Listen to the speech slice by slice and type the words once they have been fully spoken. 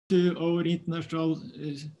to our international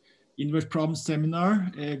inverse problem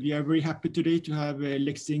seminar. We are very happy today to have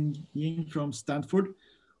Lexing Ying from Stanford,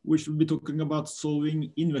 which will be talking about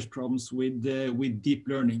solving inverse problems with deep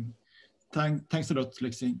learning. Thanks a lot,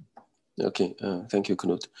 Lexing. Okay, thank you,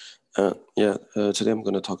 Knut. Today I'm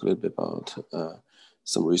going to talk a little bit about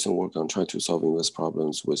some recent work on trying to solve inverse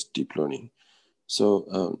problems with deep learning.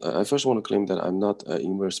 So I first want to claim that I'm not an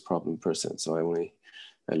inverse problem person. So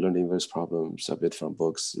I learned inverse problems a bit from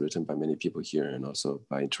books written by many people here, and also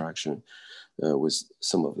by interaction with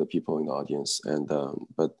some of the people in the audience. And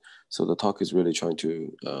so the talk is really trying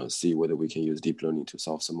to see whether we can use deep learning to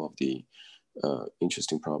solve some of the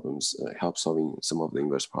interesting problems, help solving some of the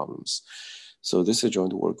inverse problems. So this is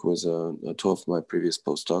joint work with two of my previous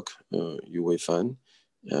postdoc, Yu Fan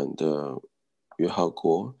and Yuhao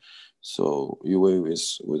Guo. So Yu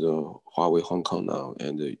is with Huawei Hong Kong now,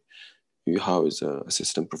 and Yuhao is an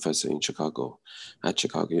assistant professor in Chicago, at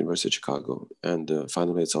University of Chicago. And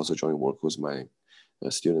finally, it's also joint work with my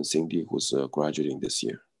student Cindy, who's graduating this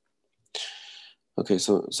year. Okay,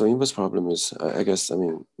 so inverse problem is, I guess,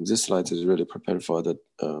 this slide is really prepared for other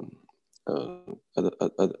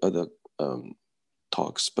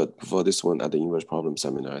talks, but for this one at the inverse problem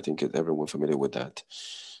seminar, I think everyone familiar with that.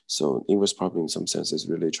 So inverse problem in some sense is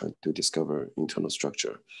really trying to discover internal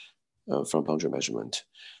structure from boundary measurement.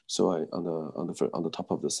 So on the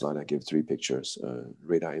top of the slide, I give three pictures: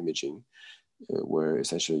 radar imaging, where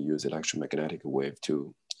essentially use electromagnetic wave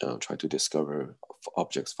to try to discover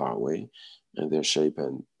objects far away and their shape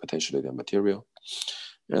and potentially their material.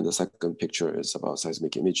 And the second picture is about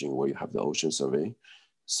seismic imaging, where you have the ocean survey.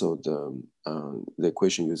 So the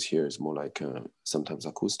equation used here is more like sometimes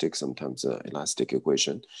acoustic, sometimes elastic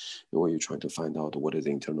equation, where you're trying to find out what is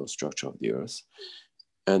the internal structure of the Earth.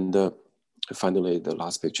 And finally, the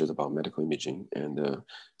last picture is about medical imaging. And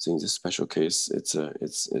so in this special case,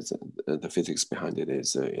 the physics behind it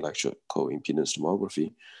is electrical impedance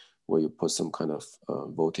tomography, where you put some kind of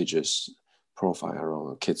voltages profile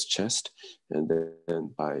around a kid's chest, and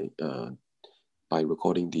then by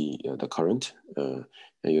recording the current,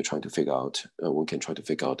 and you're trying to figure out, one can try to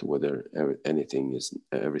figure out whether everything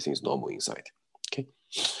is normal inside. Okay.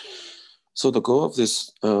 So the goal of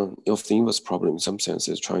this of the inverse problem in some sense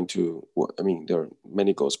is trying to, there are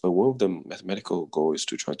many goals, but one of the mathematical goal is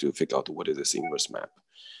to try to figure out what is this inverse map.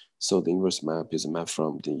 So the inverse map is a map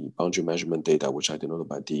from the boundary measurement data, which I denoted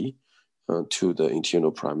by D, to the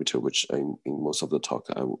internal parameter, which in most of the talk,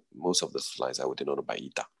 most of the slides I would denote by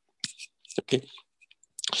eta. Okay.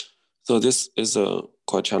 So this is a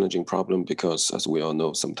quite challenging problem because, as we all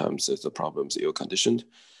know, sometimes the problem is ill-conditioned,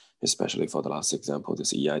 especially for the last example,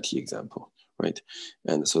 this EIT example, right?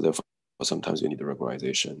 And so therefore, sometimes you need a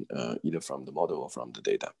regularization, either from the model or from the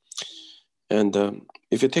data. And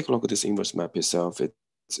if you take a look at this inverse map itself,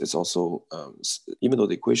 it's also, even though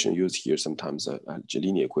the equation used here sometimes are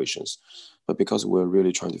linear equations, but because we're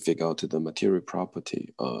really trying to figure out the material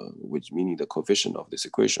property, which meaning the coefficient of this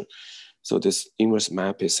equation. So this inverse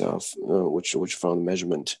map itself, which from the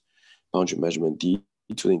measurement, boundary measurement D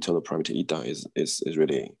to the internal parameter eta is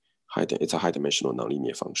really it's a high dimensional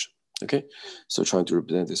nonlinear function. Okay, so trying to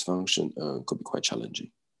represent this function could be quite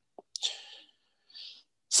challenging.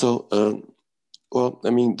 So,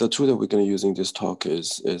 the tool that we're going to use in this talk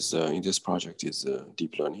is in this project is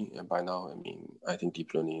deep learning, and by now, I think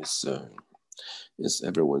deep learning is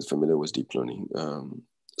everyone's familiar with deep learning.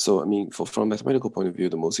 From a mathematical point of view,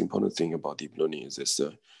 the most important thing about deep learning is this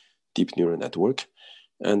deep neural network,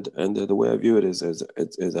 and the way I view it is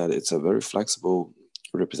that it's a very flexible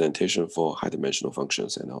representation for high dimensional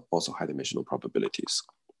functions and also high dimensional probabilities.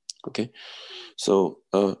 Okay, so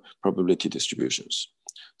probability distributions.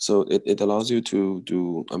 So it allows you to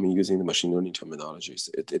do, using the machine learning terminologies,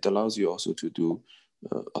 it allows you also to do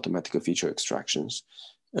automatic feature extractions.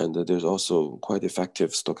 And there's also quite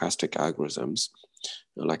effective stochastic algorithms,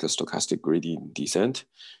 like a stochastic gradient descent.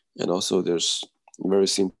 And also there's very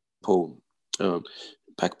simple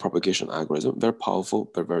backpropagation algorithm, very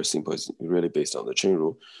powerful, but very simple. It's really based on the chain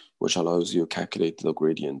rule, which allows you to calculate the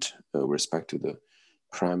gradient with respect to the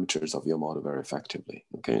parameters of your model very effectively.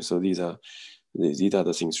 Okay, so these are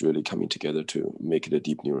the things really coming together to make the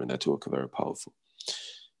deep neural network very powerful.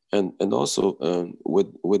 And also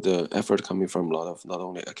with the effort coming from a lot of not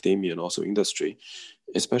only academia and also industry,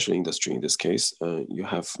 especially industry in this case, you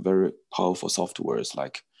have very powerful softwares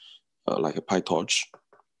like a PyTorch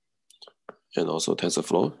and also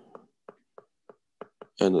TensorFlow.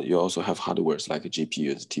 And you also have hardwares like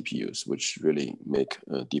GPUs, TPUs, which really make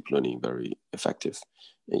deep learning very effective,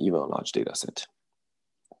 and even a large data set.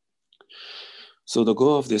 So the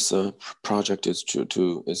goal of this project is to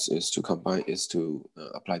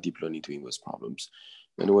apply deep learning to inverse problems,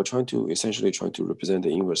 and we're essentially trying to represent the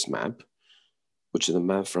inverse map, which is a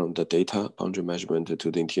map from the data boundary measurement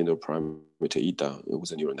to the internal parameter eta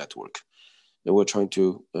with a neural network. And we're trying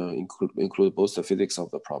to include both the physics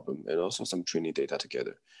of the problem and also some training data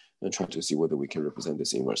together, and try to see whether we can represent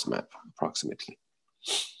this inverse map approximately.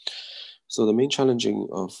 So the main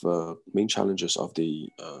challenges of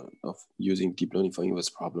using deep learning for inverse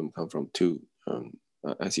problem come from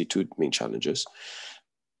I see two main challenges.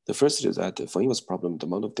 The first is that for inverse problem, the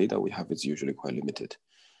amount of data we have is usually quite limited.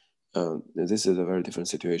 This is a very different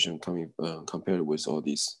situation compared with all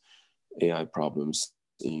these AI problems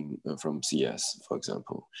from CS, for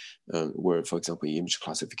example, where, for example, in image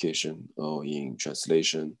classification or in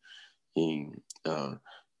translation,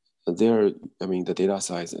 the data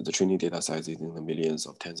size, the training data size is in the millions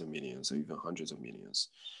of tens of millions or even hundreds of millions.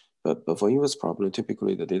 But for inverse problem,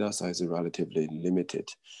 typically the data size is relatively limited.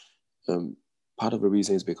 Part of the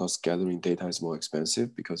reason is because gathering data is more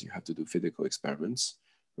expensive because you have to do physical experiments,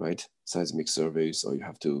 right? Seismic surveys, or you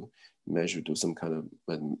have to do some kind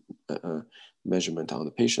of measurement on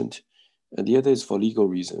the patient. And the other is for legal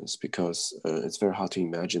reasons, because it's very hard to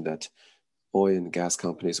imagine that oil and gas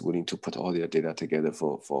companies willing to put all their data together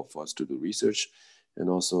for us to do research. And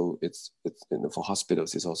also for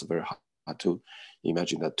hospitals, it's also very hard to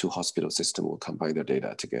imagine that two hospital systems will combine their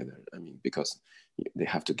data together. I mean, because they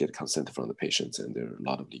have to get consent from the patients, and there are a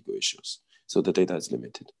lot of legal issues. So the data is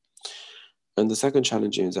limited. And the second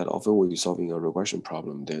challenge is that often when you're solving a regression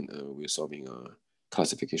problem, then we're solving a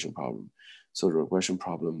classification problem. So the regression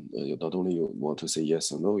problem, not only you want to say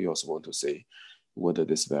yes or no, you also want to say whether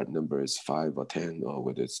this variable number is 5 or 10, or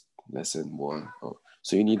whether it's less than 1.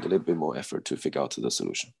 So you need a little bit more effort to figure out the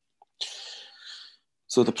solution.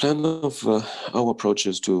 So the plan of our approach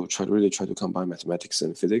is to really try to combine mathematics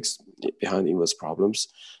and physics behind inverse problems,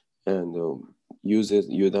 and use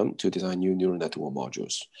them to design new neural network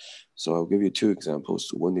modules. So I'll give you two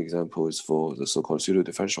examples. One example is for the so-called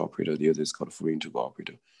pseudo-differential operator. The other is called Fourier integral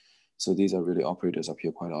operator. So these are really operators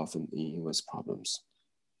appear quite often in inverse problems.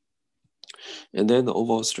 And then the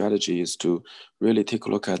overall strategy is to really take a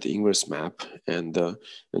look at the inverse map and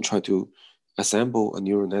try to assemble a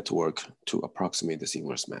neural network to approximate this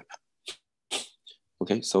inverse map.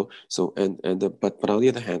 Okay, but on the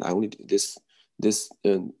other hand, I only at this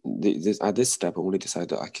step I only decide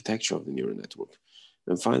the architecture of the neural network.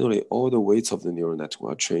 And finally, all the weights of the neural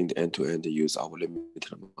network are trained end-to-end to use our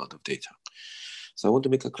limited amount of data. So I want to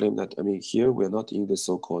make a claim that, I mean, here we're not in the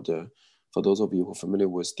so-called, for those of you who are familiar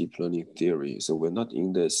with deep learning theory, so we're not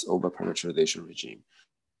in this over-parameterization regime.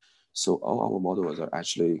 So all our models are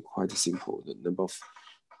actually quite simple. The number of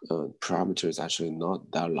parameters is actually not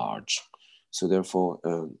that large. So therefore,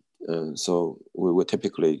 so we were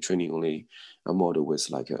typically training only a model with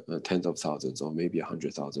like tens of thousands or maybe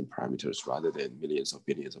 100,000 parameters rather than millions or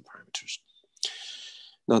billions of parameters.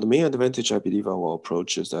 Now, the main advantage, I believe, of our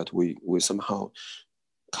approach is that we somehow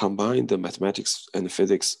combine the mathematics and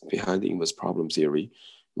physics behind the inverse problem theory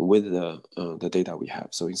with the data we have.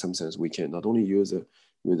 So in some sense, we can not only use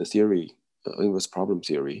the theory, inverse problem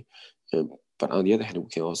theory, but on the other hand, we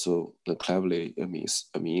can also cleverly,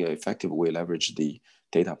 effective way leverage the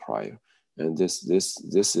data prior. And this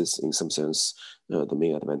is in some sense the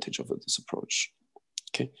main advantage of this approach.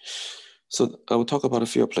 Okay, so I will talk about a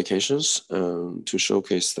few applications to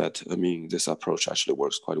showcase that, I mean, this approach actually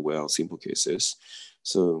works quite well in simple cases.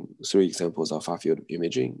 So 3 examples are far-field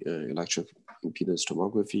imaging, electric impedance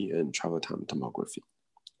tomography, and travel time tomography.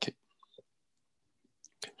 Okay.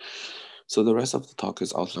 So the rest of the talk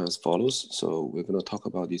is outlined as follows. So we're going to talk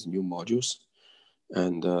about these new modules.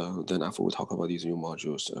 And then after we talk about these new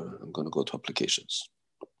modules, I'm going to go to applications.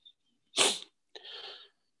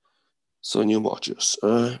 So new modules.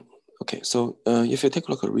 Okay, so if you take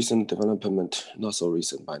a look at recent development, not so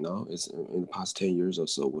recent by now, is in the past 10 years or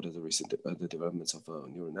so, what are the recent the developments of a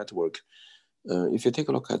neural network? If you take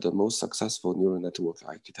a look at the most successful neural network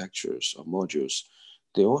architectures or modules,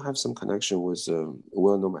 they all have some connection with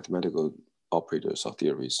well-known mathematical operators or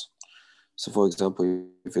theories. So for example,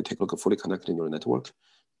 if you take a look at fully connected neural network,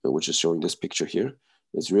 which is showing this picture here,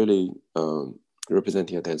 it's really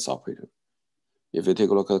representing a dense operator. If you take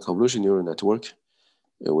a look at a convolution neural network,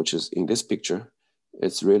 which is in this picture,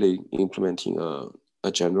 it's really implementing a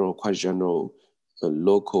quite general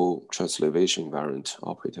local translation invariant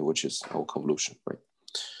operator, which is our convolution, right?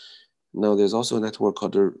 Now there's also a network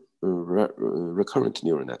called the recurrent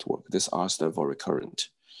neural network. This R stands for recurrent.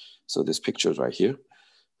 So this picture is right here.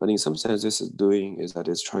 But in some sense, this is doing is that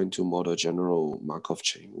it's trying to model a general Markov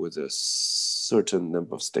chain with a certain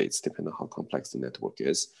number of states, depending on how complex the network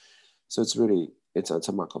is. So it's really, it's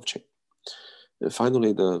a Markov chain. And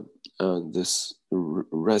finally, this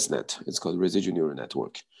ResNet, it's called residual neural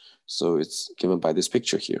network. So it's given by this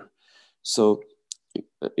picture here. So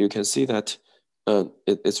you can see that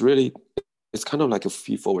it's kind of like a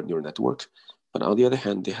feed-forward neural network, but on the other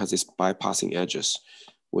hand, it has this bypassing edges,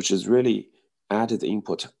 which is really added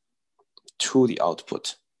input to the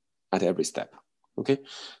output at every step. Okay,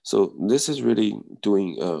 so this is really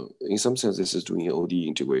doing, in some sense, this is doing ODE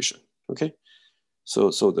integration. Okay, so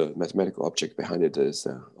the mathematical object behind it is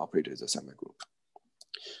operator is a semigroup.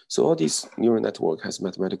 So all these neural network has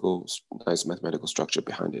nice mathematical structure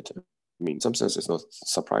behind it. I mean, in some sense, it's not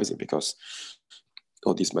surprising because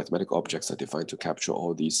all these mathematical objects are defined to capture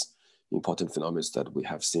all these important phenomena that we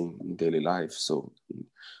have seen in daily life. So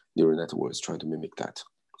neural network is trying to mimic that.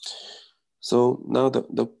 So now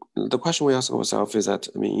the question we ask ourselves is that,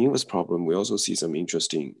 I mean, in this problem, we also see some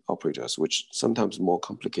interesting operators, which sometimes more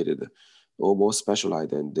complicated or more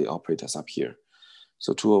specialized than the operators up here.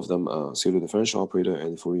 So two of them are pseudo-differential operator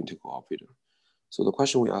and Fourier integral operator. So the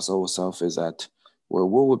question we ask ourselves is that, well,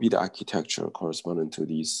 what would be the architecture corresponding to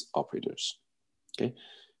these operators? Okay,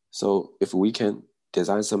 so if we can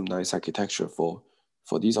design some nice architecture for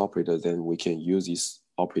these operators, then we can use these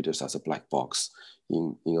operators as a black box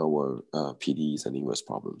in our PDEs and inverse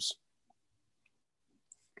problems.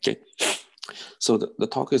 Okay, so the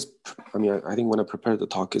talk is, I mean, I think when I prepared the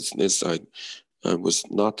talk, was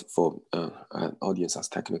not for an audience as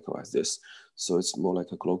technical as this. So it's more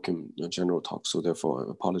like a colloquium, general talk. So therefore,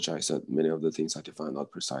 I apologize that many of the things I define are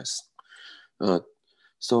not precise.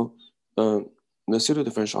 The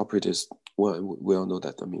pseudo-differential operators, well, we all know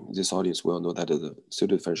that. I mean, this audience will know that the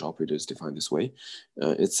pseudo-differential operator is defined this way.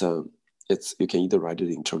 You can either write it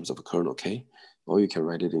in terms of a kernel K, or you can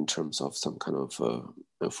write it in terms of some kind of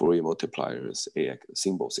Fourier multipliers, AX,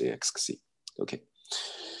 symbols AXC. Okay.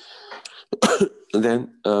 And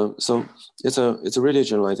then, so it's a really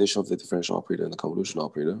generalization of the differential operator and the convolution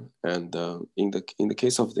operator. And in the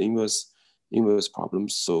case of the inverse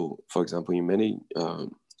problems, so for example, in many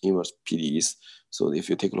inverse PDEs, so if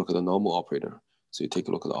you take a look at the normal operator, so you take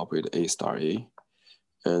a look at the operator A star A,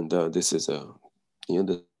 and this is in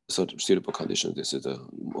the suitable condition, this is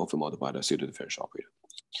often modeled by the pseudo differential operator.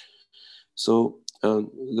 So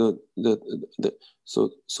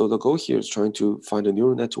so the goal here is trying to find a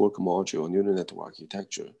neural network module, neural network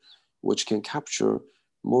architecture, which can capture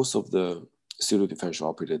most of the pseudo differential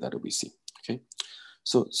operator that we see. Okay,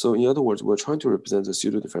 so in other words, we're trying to represent the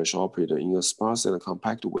pseudo differential operator in a sparse and a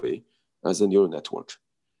compact way as a neural network.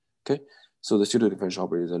 Okay, so the pseudo differential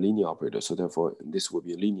operator is a linear operator, so therefore this will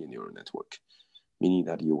be a linear neural network, meaning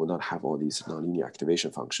that you will not have all these nonlinear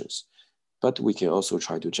activation functions. But we can also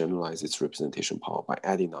try to generalize its representation power by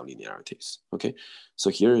adding nonlinearities. Okay, so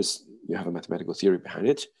here is, you have a mathematical theory behind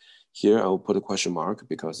it. Here I will put a question mark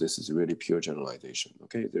because this is really pure generalization.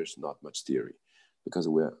 Okay, there's not much theory because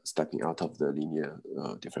we're stepping out of the linear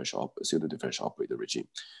pseudo differential operator regime.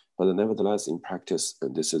 But nevertheless, in practice,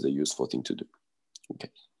 this is a useful thing to do. Okay.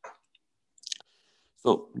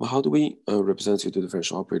 So how do we represent pseudo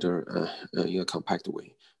differential operator in a compact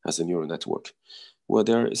way as a neural network? Well,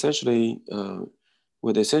 there are essentially, the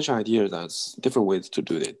essential idea that's different ways to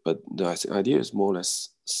do it, but the idea is more or less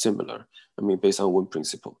similar. I mean, based on one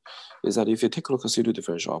principle, is that if you take a look at pseudo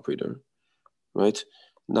differential operator, right?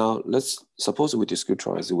 Now, let's suppose we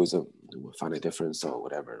discretize it with a finite difference or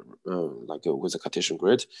whatever, with a Cartesian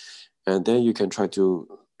grid, and then you can try to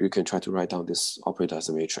write down this operator as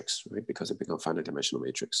a matrix, right? Because it becomes finite dimensional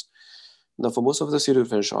matrix. Now, for most of the pseudo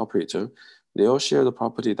differential operator, they all share the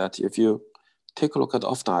property that if you take a look at the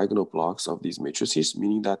off-diagonal blocks of these matrices,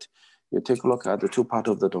 meaning that you take a look at the two parts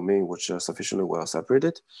of the domain which are sufficiently well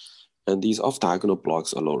separated, and these off-diagonal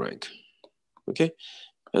blocks are low rank. Okay,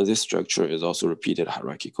 and this structure is also repeated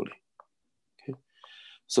hierarchically. Okay,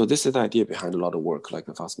 so this is the idea behind a lot of work like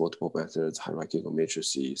the fast multiple methods, hierarchical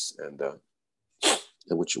matrices, and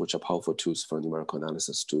which are powerful tools for numerical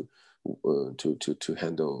analysis to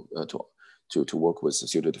handle to work with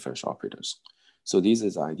pseudo differential operators. So this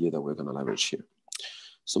is the idea that we're going to leverage here.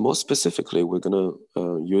 So more specifically, we're going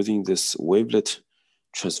to using this wavelet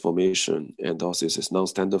transformation and also this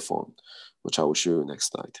non-standard form, which I will show you next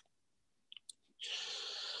slide.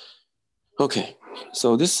 Okay,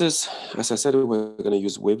 so this is, as I said, we're going to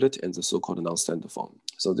use wavelet and the so-called non-standard form.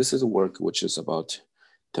 So this is a work which is developed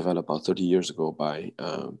about 30 years ago by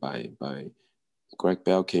Greg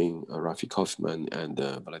Belkin, Rafi Kaufman, and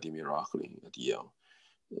Vladimir Rachlin at Yale.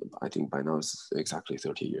 I think by now it's exactly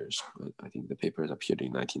 30 years. I think the paper appeared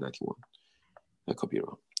in 1991. I could be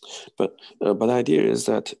wrong. But the idea is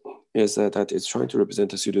that it's trying to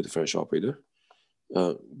represent a pseudo-differential operator.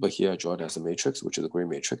 But here I draw it as a matrix, which is a gray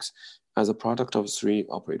matrix, as a product of three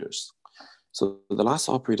operators. So the last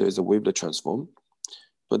operator is a wavelet transform.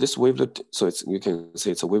 But this wavelet, so you can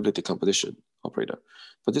say it's a wavelet decomposition operator.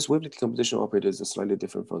 But this wavelet decomposition operator is slightly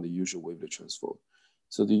different from the usual wavelet transform.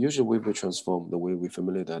 So the usual wavelet transform, the way we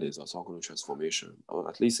familiar that is orthogonal transformation, or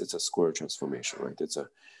at least it's a square transformation, right? It's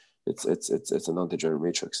a non-degenerate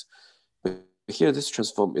matrix. But here, this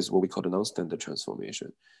transform is what we call the non-standard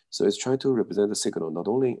transformation. So it's trying to represent the signal not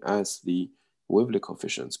only as the wavelet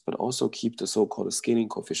coefficients, but also keep the so-called scaling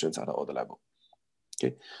coefficients at the order level.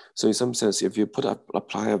 Okay, so in some sense, if you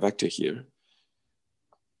apply a vector here,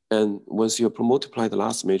 and once you multiply the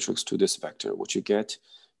last matrix to this vector, what you get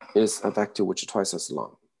is a vector which is twice as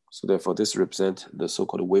long. So therefore, this represents the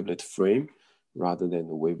so-called wavelet frame rather than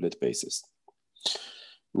the wavelet basis.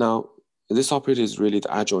 Now, this operator is really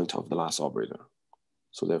the adjoint of the last operator.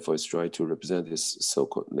 So therefore, it's trying to represent this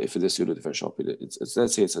so-called, if it is pseudo-differential operator,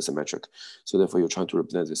 let's say it's a symmetric. So therefore, you're trying to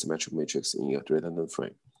represent the symmetric matrix in a redundant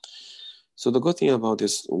frame. So the good thing about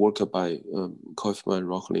this work by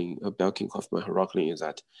Kaufman-Rockling, Belkin, Kaufman, Rockling is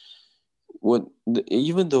that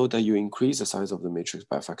even though that you increase the size of the matrix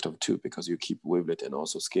by a factor of 2 because you keep wavelet and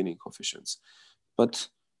also scaling coefficients, but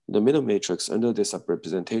the middle matrix under this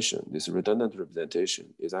representation, this redundant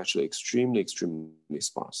representation, is actually extremely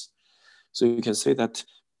sparse. So you can say that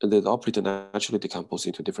the operator naturally decomposes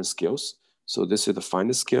into different scales. So this is the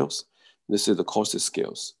finest scales, this is the coarsest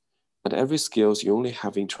scales. But every scales, you only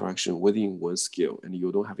have interaction within one scale and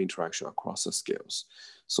you don't have interaction across the scales.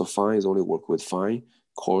 So fine is only work with fine,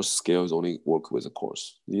 coarse scales only work with a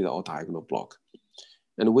coarse. These are all diagonal block.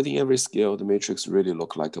 And within every scale, the matrix really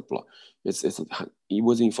look like a block.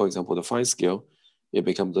 Within, for example, the fine scale, it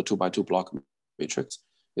becomes a 2x2 block matrix.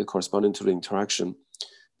 It corresponding to the interaction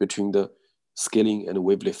between the scaling and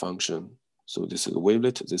wavelet function. So this is a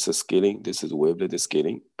wavelet, this is scaling, this is a wavelet, this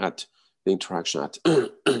scaling at the interaction at,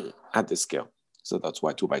 at this scale. So that's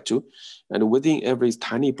why 2x2. And within every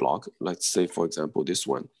tiny block, let's say, for example, this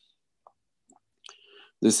one,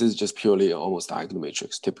 this is just purely almost diagonal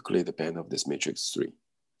matrix. Typically, the band of this matrix is 3.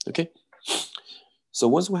 Okay. So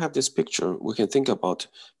once we have this picture, we can think about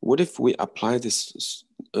what if we apply this,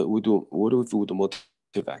 what if we do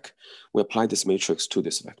multivac? We apply this matrix to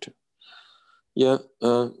this vector. Yeah,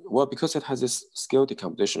 well, because it has this scale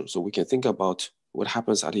decomposition, so we can think about what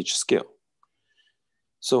happens at each scale.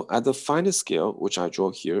 So at the finest scale, which I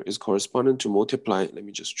draw here, is corresponding to multiply, let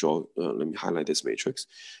me just draw, let me highlight this matrix,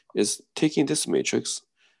 is taking this matrix,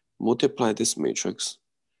 multiply this matrix,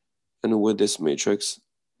 and with this matrix,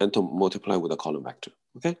 and to multiply with a column vector,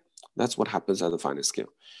 okay? That's what happens at the finest scale.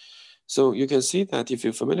 So you can see that if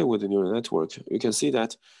you're familiar with the neural network, you can see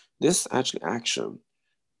that this action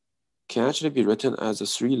can actually be written as a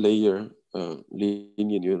 3-layer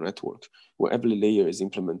linear neural network, where every layer is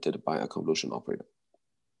implemented by a convolution operator.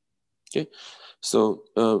 Okay, so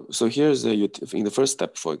here's in the first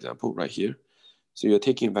step, for example, right here. So you're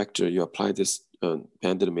taking vector, you apply this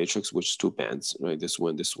banded matrix, which is 2 bands, right? This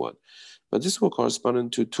one. But this will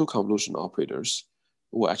correspond to 2 convolution operators,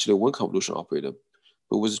 or actually 1 convolution operator,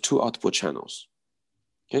 but with 2 output channels.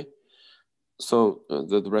 Okay, so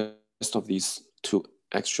the rest of these 2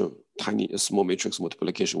 extra tiny small matrix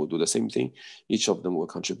multiplication will do the same thing. Each of them will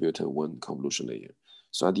contribute to 1 convolution layer.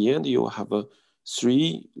 So at the end, you will have a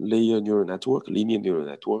 3-layer neural network, linear neural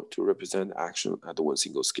network, to represent action at the 1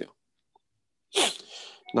 single scale.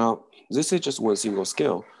 Now, this is just 1 single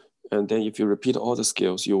scale. And then if you repeat all the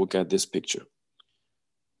scales, you will get this picture.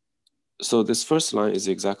 So this first line is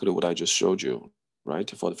exactly what I just showed you, right,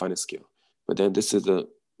 for the finest scale. But then this is the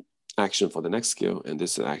action for the next scale, and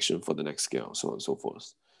this is action for the next scale, so on and so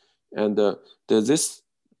forth. And there's this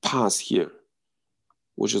pass here,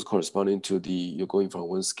 which is corresponding to you're going from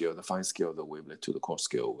 1 scale, the fine scale of the wavelet, to the coarse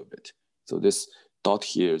scale wavelet. So this dot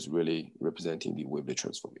here is really representing the wavelet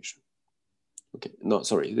transformation. Okay, no,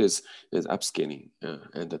 sorry, this is upscaling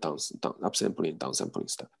and the upsampling and downsampling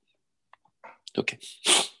step. Okay.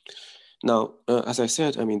 Now, as I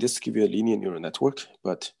said, I mean, this gives you a linear neural network,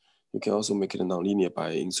 but you can also make it a nonlinear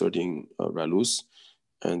by inserting ReLUs.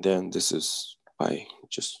 And then this is by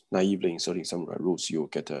just naively inserting some ReLUs, you'll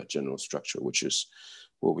get a general structure, which is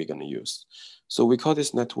what we're going to use. So we call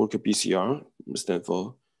this network a BCR,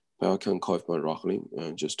 Stanford, Belkin, Kaufman, Rockling,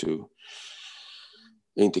 just to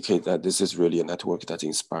indicate that this is really a network that's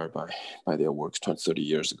inspired by their work 30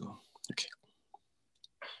 years ago. Okay.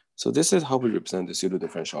 So this is how we represent the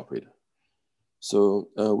pseudo-differential operator. So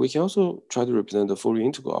we can also try to represent the Fourier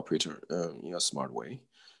integral operator in a smart way.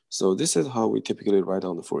 So this is how we typically write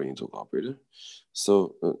down the Fourier integral operator.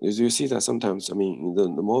 So as you see that sometimes, I mean, the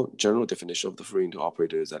more general definition of the Fourier integral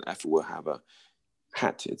operator is that F will have a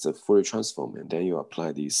hat. It's a Fourier transform, and then you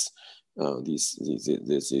apply these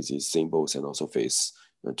symbols and also phase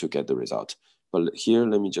to get the result. But here,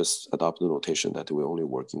 let me just adopt the notation that we're only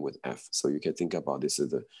working with F. So you can think about this as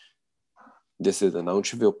the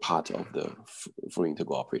non-trivial part of the Fourier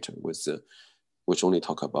integral operator, which only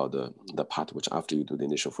talk about the part which after you do the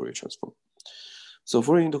initial Fourier transform. So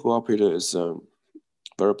Fourier integral operator is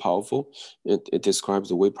very powerful. It describes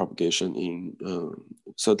the wave propagation in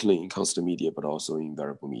certainly in constant media, but also in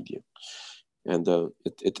variable media. And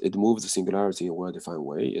it moves the singularity in a well-defined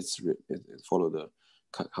way. It follows the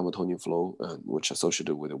Hamiltonian flow, which is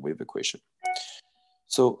associated with a wave equation.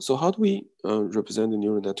 So how do we represent the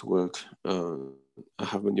neural network?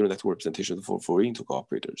 Have a neural network representation for Fourier integral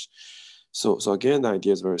operators. So again, the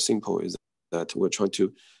idea is very simple: is that we're trying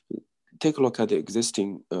to take a look at the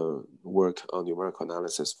existing work on numerical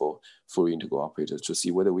analysis for Fourier integral operators to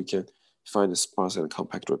see whether we can find a sparse and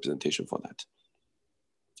compact representation for that.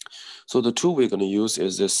 So the tool we're going to use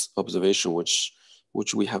is this observation, which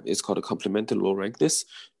we have, is called a complementary low rankness.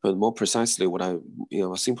 But more precisely, what a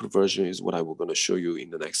simple version is what I will going to show you in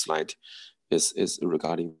the next slide is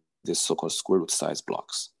regarding this so-called square root size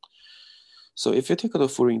blocks. So if you take the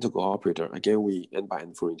Fourier integral operator, again, we n by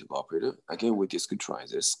n Fourier integral operator, again, we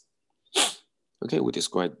discretize this. Okay, we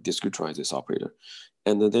discretize this operator.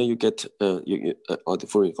 And then you get, or the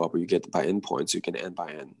Fourier integral operator, you get by n points, you get n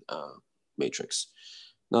by n matrix.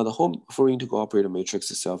 Now the whole Fourier integral operator matrix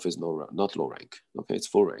itself is not low rank. Okay, it's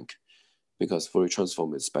full rank because Fourier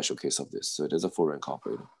transform is a special case of this. So it is a full rank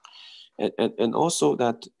operator. And also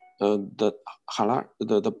that the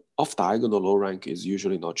off-diagonal low rank is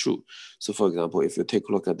usually not true. So for example, if you take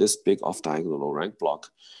a look at this big off-diagonal low rank block,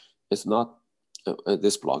 it's not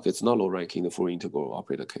this block, it's not low rank in the Fourier integral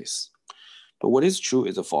operator case. But what is true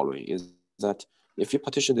is the following, is that if you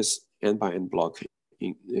partition this n by n block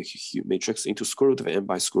in matrix into square root of n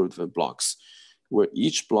by square root of n blocks, where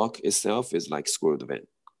each block itself is like square root of n.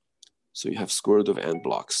 So you have square root of n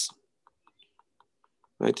blocks,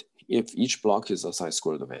 right? If each block is a size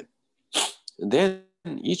square root of n. And then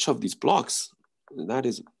each of these blocks, that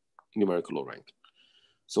is numerical low rank.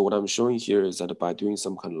 So what I'm showing here is that by doing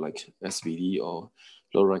some kind of like SVD or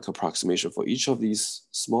low rank approximation for each of these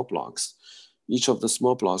small blocks, each of the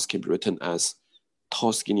small blocks can be written as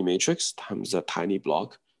tall skinny matrix times a tiny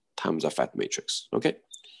block times a fat matrix, okay?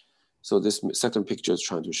 So this second picture is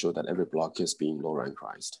trying to show that every block is being low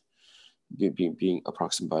rankized, being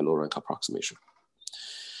approximated by low rank approximation.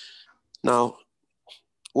 Now,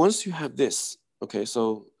 once you have this, okay,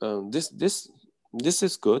 so this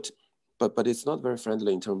is good, but it's not very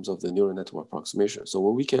friendly in terms of the neural network approximation. So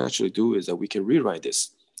what we can actually do is that we can rewrite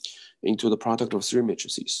this into the product of three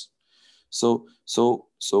matrices. So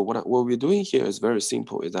what we're doing here is very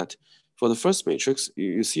simple, is that for the first matrix,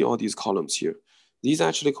 you see all these columns here. These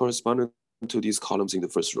actually correspond to these columns in the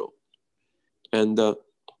first row. And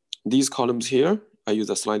these columns here, I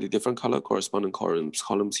use a slightly different color, corresponding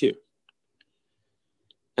columns here.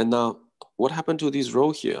 And now what happened to this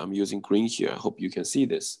row here? I'm using green here. I hope you can see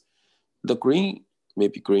this. The green,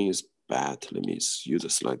 maybe green is bad. Let me use a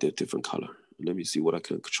slightly different color. Let me see what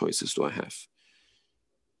kind of choices do I have.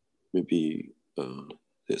 Maybe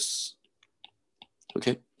this,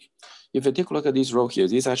 okay? If I take a look at this row here,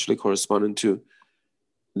 these actually correspond to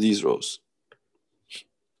these rows,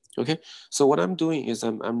 okay? So what I'm doing is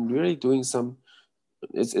I'm really doing some,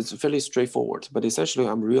 it's fairly straightforward, but essentially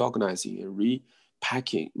I'm reorganizing and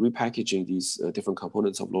repackaging these different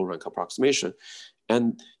components of low rank approximation.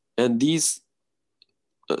 And these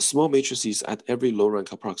small matrices at every low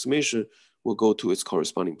rank approximation will go to its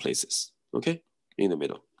corresponding places, okay, in the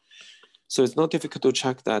middle. So it's not difficult to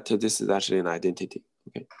check that this is actually an identity,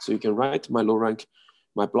 okay? So you can write my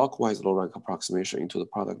blockwise low rank approximation into the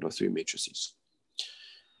product of three matrices.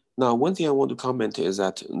 Now, one thing I want to comment is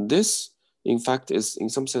that this, in fact, is in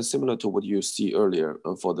some sense similar to what you see earlier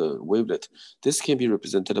for the wavelet. This can be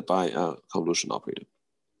represented by a convolution operator.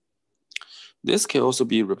 This can also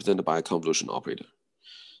be represented by a convolution operator.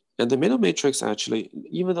 And the middle matrix actually,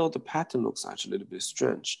 even though the pattern looks actually a little bit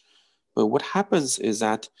strange, but what happens is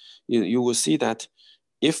that you will see that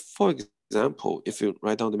if, for example, if you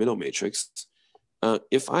write down the middle matrix,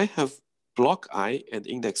 if I have block I and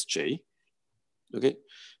index j, okay,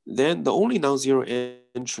 then the only non-zero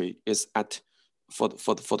entry is at, for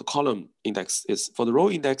the column index, is for the row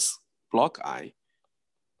index block I,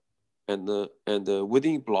 and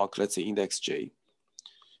within block, let's say index j,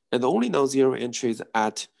 And the only non-zero entry is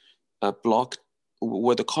at a block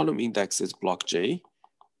where the column index is block J,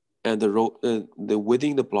 and the row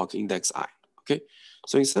within the block index I. Okay,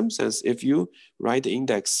 so in some sense, if you write the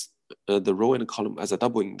index, the row and the column as a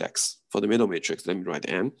double index for the middle matrix, let me write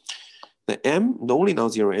M. The only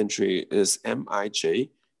non-zero entry is Mij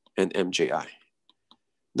and Mji.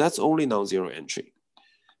 That's only non-zero entry.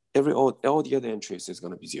 All the other entries is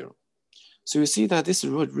going to be zero. So you see that this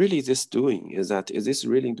is what really this doing is this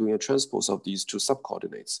really doing a transpose of these two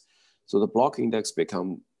subcoordinates. So the block index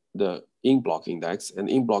become the in-block index, and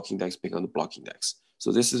in-block index become the block index.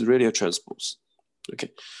 So this is really a transpose.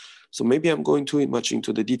 Okay, so maybe I'm going too much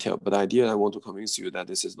into the detail, but the idea I want to convince you that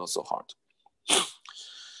this is not so hard.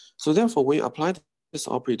 So therefore, when you apply this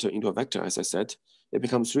operator into a vector, as I said, it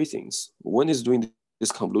becomes three things. One is doing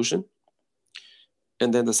this convolution,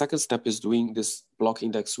 and then the second step is doing this block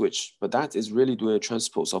index switch, but that is really doing a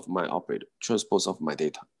transpose of my operator, transpose of my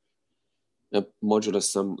data, a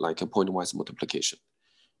modulus sum like a pointwise multiplication.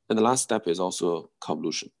 And the last step is also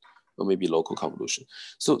convolution, or maybe local convolution.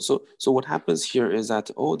 So what happens here is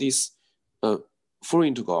that all these Fourier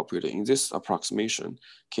integral operator in this approximation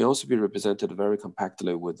can also be represented very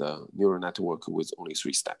compactly with a neural network with only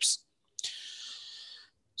 3 steps.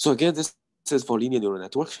 So again, this is for linear neural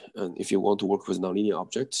network. And if you want to work with nonlinear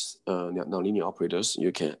objects, nonlinear operators,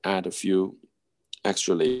 you can add a few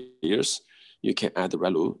extra layers. You can add the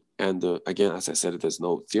ReLU. And again, as I said, there's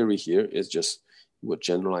no theory here. It's just we're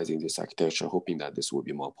generalizing this architecture, hoping that this will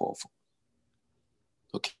be more powerful.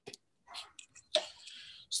 Okay.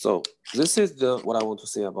 So this is what I want to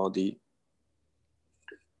say about the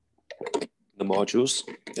modules.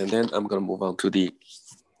 And then I'm going to move on to the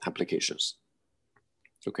applications.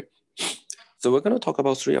 Okay. So we're going to talk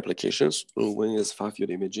about 3 applications. One is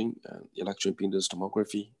far-field imaging, electron impedance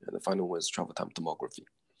tomography, and the final one is travel time tomography.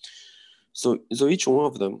 So each one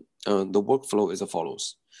of them, the workflow is as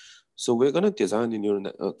follows. So we're going to design the neural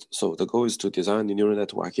net. So the goal is to design the neural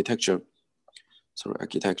network architecture.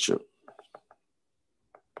 Architecture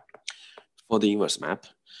for the inverse map.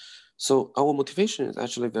 So our motivation is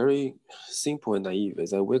actually very simple and naive.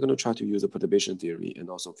 Is that we're going to try to use the perturbation theory and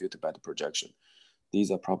also filter band projection. These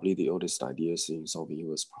are probably the oldest ideas in solving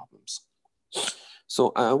inverse problems.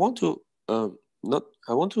 So I want to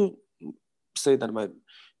say that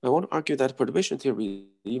I want to argue that perturbation theory,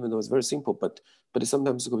 even though it's very simple, but it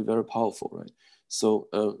sometimes can be very powerful, right? So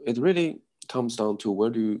it really comes down to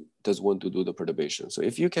where does one to do the perturbation. So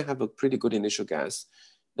if you can have a pretty good initial guess,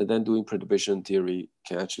 and then doing perturbation theory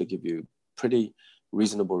can actually give you pretty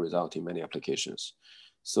reasonable result in many applications.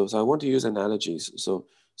 So I want to use analogies. So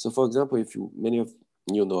for example, if many of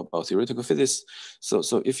you know about theoretical physics,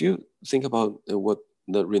 so if you think about what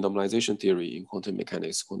the renormalization theory in quantum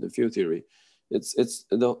mechanics, quantum field theory,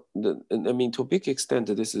 I mean, to a big extent,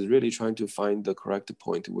 this is really trying to find the correct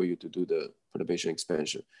point where you to do the perturbation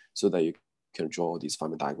expansion so that you can draw these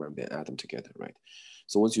Feynman diagram and add them together, right?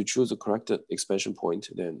 So once you choose the correct expansion point,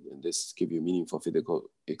 then this gives you meaningful physical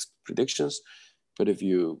predictions. But if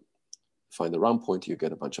you find the wrong point, you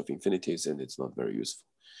get a bunch of infinities and it's not very useful.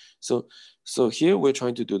 So here we're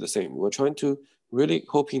trying to do the same. We're trying to really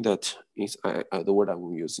hoping that the word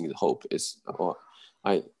I'm using, the hope is, or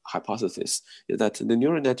hypothesis, is that the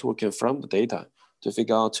neural network can from the data to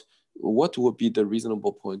figure out what would be the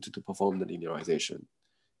reasonable point to perform the linearization.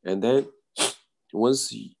 And then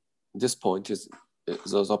once this point is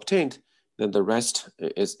obtained, then the rest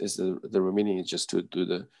is the remaining is just to do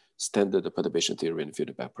the standard perturbation theory and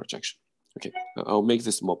feedback projection. Okay, I'll make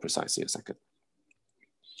this more precise in a second.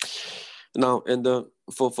 Now, and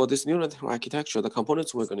for this neural network architecture, the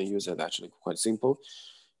components we're going to use are actually quite simple.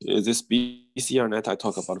 This BCR net I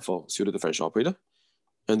talk about for pseudo differential operator,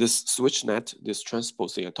 and this switch net, this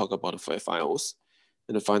transpose thing I talk about for FIOs,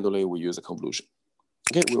 and then finally we use a convolution.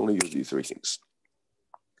 Okay, we only use these 3 things.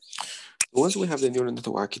 Once we have the neural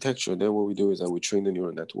network architecture, then what we do is that we train the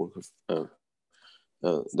neural network with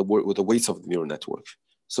the weights of the neural network.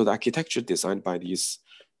 So the architecture designed by these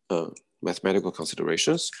mathematical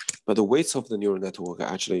considerations, but the weights of the neural network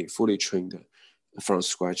are actually fully trained from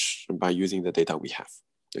scratch by using the data we have.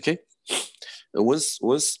 Okay, and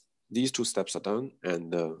once these 2 steps are done,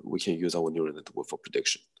 and we can use our neural network for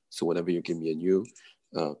prediction. So whenever you give me a new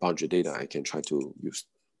boundary data, I can try to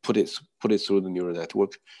put it through the neural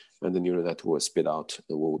network, and the neural network will spit out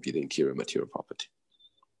what would be the interior material property.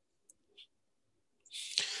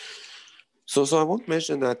 So I won't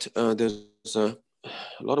mention that there's a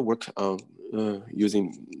lot of work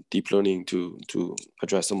using deep learning to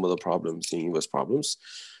address some of the problems in inverse problems.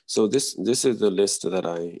 So this is the list that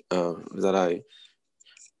I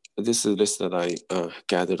this is a list that I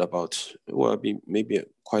gathered about, well, maybe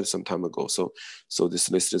quite some time ago. So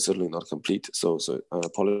this list is certainly not complete. So I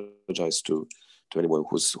apologize to anyone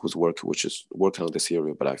whose work which is working on this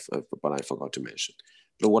area, but I forgot to mention.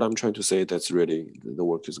 But what I'm trying to say, that's really the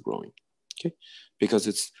work is growing, okay? Because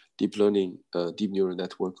it's deep learning, deep neural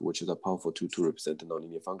network, which is a powerful tool to represent the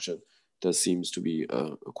nonlinear function. That seems to be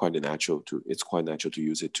quite natural to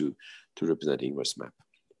use it to represent the inverse map.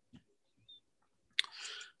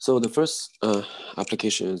 So the first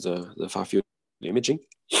application is the far field imaging.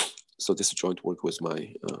 So this joint work with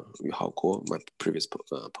my Yu Hao Guo, my previous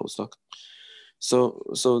postdoc. So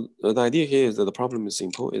the idea here is that the problem is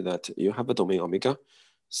simple, is that you have a domain omega.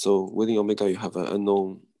 So within omega, you have an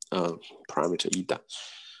unknown parameter eta.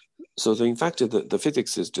 So in fact, the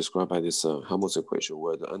physics is described by this Helmholtz equation,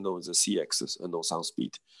 where the unknown is the c-axis, unknown sound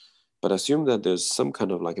speed. But assume that there's some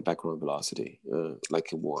kind of like a background velocity, like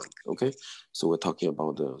 1, okay? So we're talking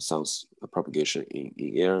about the sounds propagation in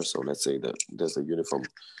air. So let's say that there's a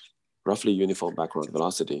roughly uniform background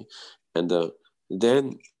velocity. And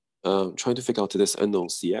then trying to figure out this unknown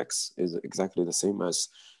Cx is exactly the same as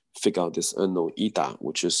figure out this unknown eta,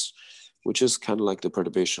 which is kind of like the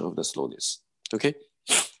perturbation of the slowness, okay?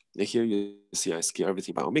 And here you see I scale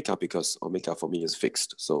everything by omega because omega for me is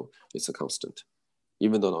fixed, so it's a constant.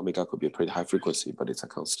 Even though omega could be a pretty high frequency, but it's a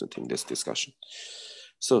constant in this discussion.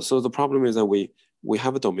 So the problem is that we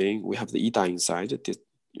have a domain, we have the eta inside, it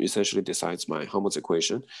essentially decides my Helmholtz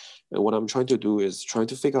equation. And what I'm trying to do is trying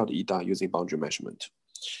to figure out eta using boundary measurement.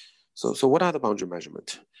 So what are the boundary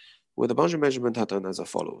measurement? Well, the boundary measurement are done as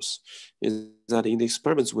follows, is that in the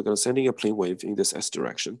experiments, we're gonna sending a plane wave in this S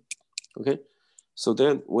direction, okay? So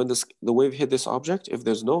then when the wave hit this object, if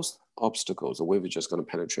there's no obstacles, the wave is just gonna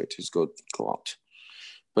penetrate, it's go out.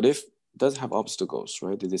 But if it does have obstacles,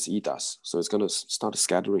 right, this etas, so it's gonna start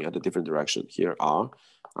scattering at a different direction. Here R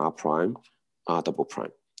prime, R double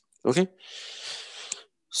prime, okay?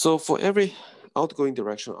 So for every outgoing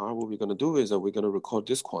direction R, what we're gonna do is that we're gonna record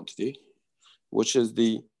this quantity, which is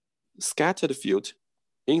the scattered field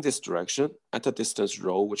in this direction at a distance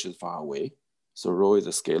rho, which is far away. So rho is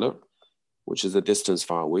a scalar, which is the distance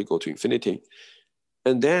far away, go to infinity.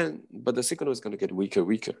 And then, but the signal is gonna get weaker,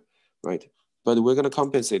 right? But we're gonna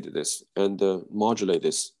compensate this and modulate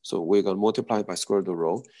this. So we're gonna multiply by square root of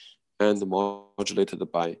rho and modulate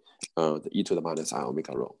it by the e to the minus I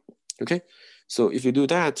omega rho, okay? So if you do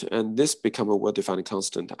that, and this become a well-defined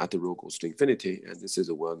constant at the rho goes to infinity, and this is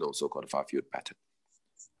a well-known so-called far field pattern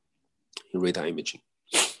in radar imaging.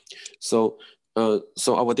 So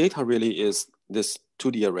our data really is this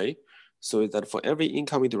 2D array. So that for every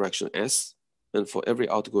incoming direction S and for every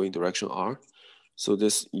outgoing direction R, so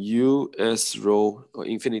this US rho or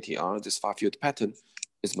infinity R, this far field pattern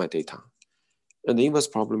is my data. And the inverse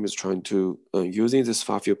problem is trying to, using this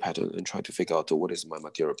far field pattern and try to figure out what is my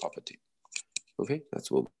material property. Okay, that's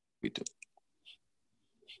what we do.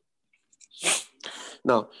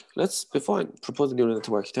 Now, before I propose the neural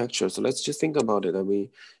network architecture, so let's just think about it. I mean,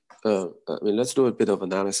 let's do a bit of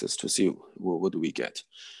analysis to see what do we get.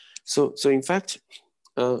 So in fact,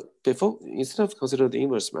 instead of consider the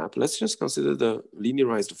inverse map, let's just consider the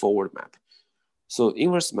linearized forward map. So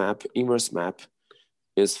inverse map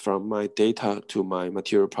is from my data to my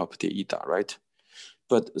material property eta, right?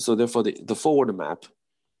 But so therefore the forward map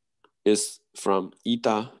is from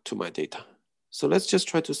eta to my data. So let's just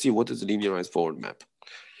try to see what is the linearized forward map.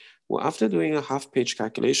 Well, after doing a half-page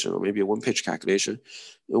calculation or maybe a one-page calculation,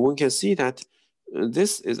 one can see that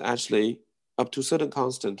this is actually up to certain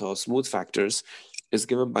constant or smooth factors is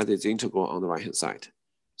given by this integral on the right-hand side.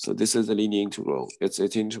 So this is a linear integral. It's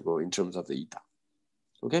integral in terms of the eta,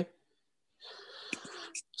 okay?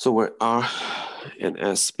 So where R and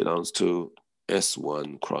S belongs to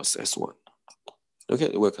S1 cross S1.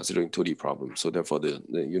 Okay, we're considering 2D problem. So therefore the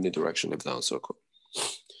unit direction is down circle.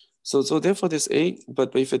 So therefore this A,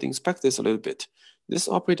 but if I inspect this a little bit, this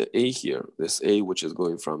operator A here, this A which is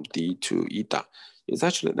going from D to eta, is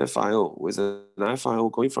actually an FIO with an FIO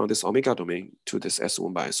going from this omega domain to this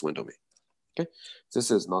S1 by S1 domain. Okay,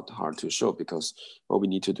 this is not hard to show because what we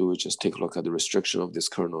need to do is just take a look at the restriction of this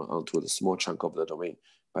kernel onto the small chunk of the domain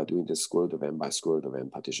by doing this square root of n by square root of n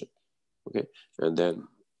partition. Okay, and then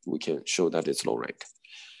we can show that it's low rank.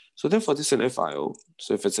 So therefore this is an FIO.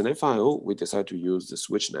 So if it's an FIO, we decide to use the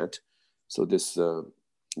switch net. So this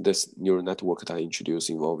neural network that I introduced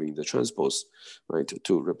involving the transpose, right,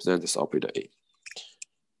 to represent this operator A.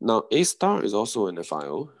 Now A star is also an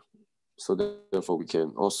FIO. So therefore we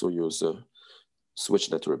can also use a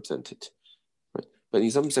switch net to represent it. Right? But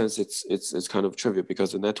in some sense, it's kind of trivial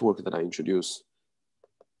because the network that I introduced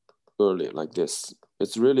earlier like this,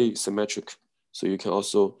 it's really symmetric So you can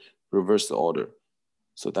also reverse the order.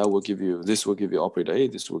 So that will give you, this will give you operator A,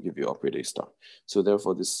 this will give you operator A star. So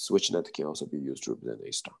therefore this switch net can also be used to represent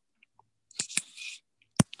A star.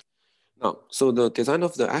 Now, so the design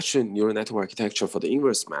of the actual neural network architecture for the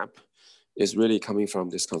inverse map is really coming from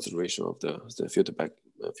this consideration of the filter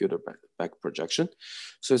back projection.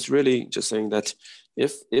 So it's really just saying that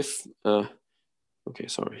if okay,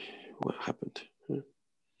 sorry, what happened?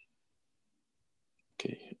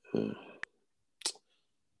 Okay.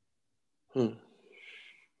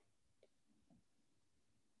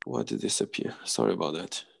 Why did this appear? Sorry about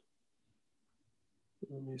that.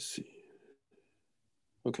 Let me see.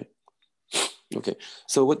 Okay. Okay.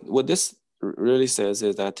 So what this really says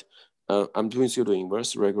is that I'm doing pseudo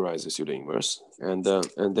inverse, regularize the pseudo inverse, and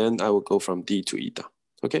then I will go from D to eta.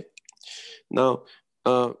 Okay. Now,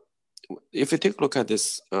 if you take a look at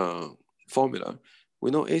this formula, we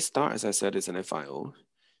know A star, as I said, is an FIO.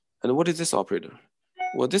 And what is this operator?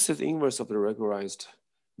 Well, this is the inverse of the regularized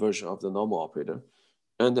version of the normal operator.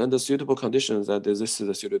 And the suitable conditions that this is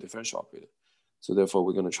a pseudo differential operator. So therefore,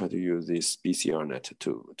 we're going to try to use this BCR net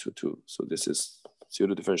to so this is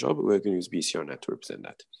pseudo differential, but we're going to use BCR net to represent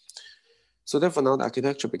that. So therefore, now the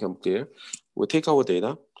architecture becomes clear. We take our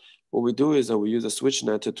data. What we do is that we use a switch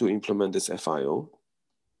net to implement this FIO,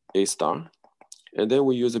 A star. And then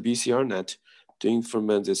we use a BCR net to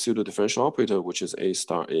implement the pseudo differential operator, which is A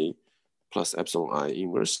star A plus epsilon I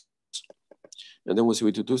inverse. And then once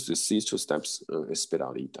we do these two steps, it spit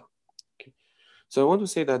out eta. Okay. So I want to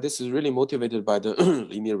say that this is really motivated by the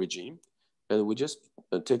linear regime. And we just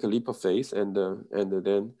take a leap of faith and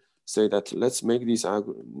then say that let's make these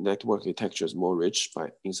network architectures more rich by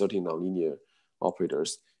inserting nonlinear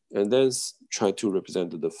operators, and then try to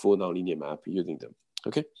represent the full nonlinear map using them.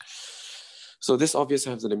 Okay. So this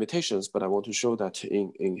obviously has the limitations, but I want to show that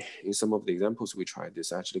in some of the examples we tried,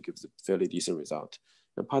 this actually gives a fairly decent result.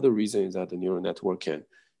 And part of the reason is that the neural network can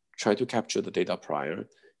try to capture the data prior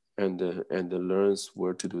and learns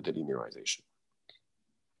where to do the linearization.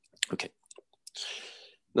 Okay.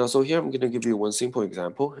 Now, so here I'm going to give you one simple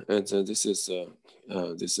example, and this is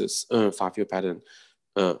 5-year pattern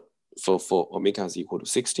for omega is equal to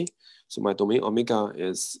 60. So my domain omega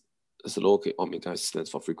is lowercase omega stands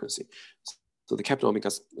for frequency. So the capital omega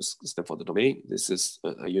stands for the domain. This is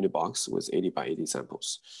a unit box with 80 by 80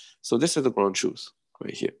 samples. So this is the ground truth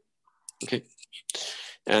right here. Okay,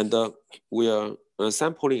 and we are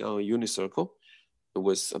sampling on a unit circle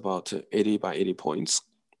with about 80 by 80 points.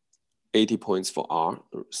 80 points for R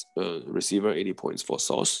receiver, 80 points for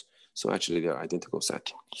source. So actually they're identical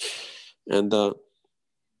set. And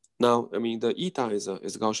now, I mean, the eta is a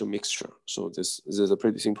Gaussian mixture. So this is a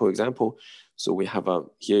pretty simple example. So we have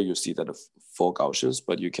here you see that 4 Gaussians,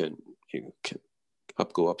 but you can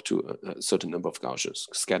go up to a certain number of Gaussians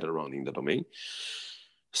scattered around in the domain.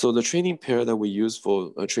 So the training pair that we use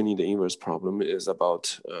for training the inverse problem is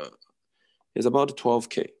about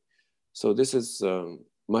 12K. So this is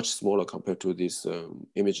much smaller compared to this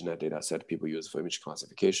ImageNet data set people use for image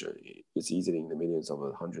classification. It's easily in the millions of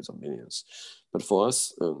hundreds of millions. But for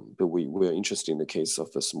us, we are interested in the case of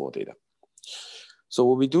the small data. So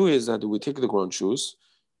what we do is that we take the ground truth,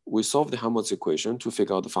 we solve the Helmholtz equation to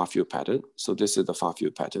figure out the far field pattern. So this is the far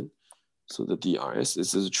field pattern. So the DRS,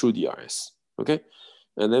 this is a true DRS, okay?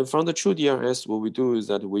 And then from the true DRS, what we do is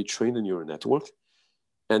that we train the neural network.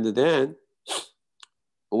 And then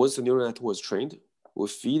once the neural network is trained, we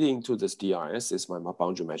feed into this DRS, is my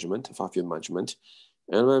boundary measurement, far field measurement.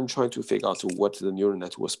 And I'm trying to figure out what the neural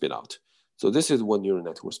network spit out. So this is what neural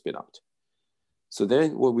network spit out. So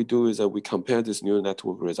then what we do is that we compare this neural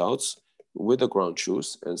network results with the ground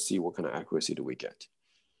truth and see what kind of accuracy do we get.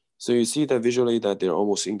 So you see that visually that they're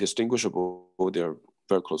almost indistinguishable. They're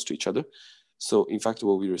very close to each other. So in fact,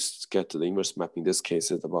 what we get to the inverse map in this case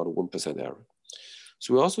is about a 1% error.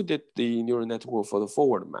 So we also did the neural network for the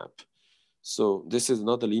forward map. So this is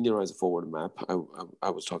not the linearized forward map I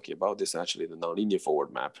was talking about. This is actually the nonlinear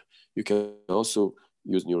forward map. You can also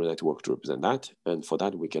use neural network to represent that. And for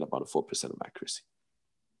that, we get about a 4% of accuracy.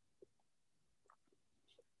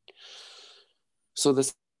 So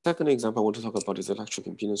the second example I want to talk about is electric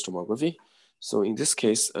impedance tomography. So in this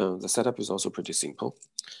case, the setup is also pretty simple.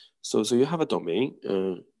 So you have a domain.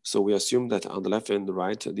 So we assume that on the left and the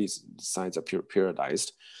right, these sides are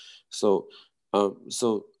periodized. So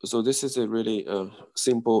this is a really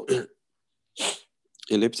simple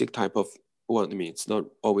elliptic type of, well, I mean, it's not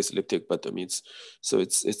always elliptic, but it means, so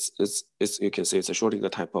it's you can say it's a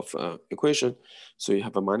Schrodinger type of equation. So you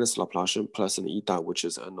have a minus Laplacian plus an eta, which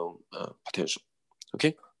is unknown potential.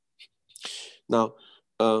 Okay. Now,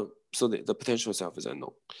 so the potential itself is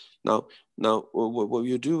unknown. Now what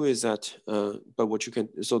you do is that, but what you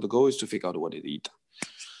can, so the goal is to figure out what is eta.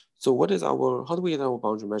 So what is our, how do we get our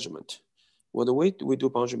boundary measurement? Well, the way we do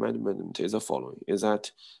boundary measurement is the following, is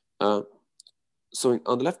that, so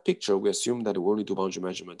on the left picture, we assume that we only do boundary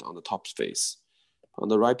measurement on the top face. On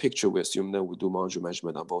the right picture, we assume that we do boundary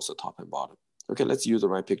measurement on both the top and bottom. Okay, let's use the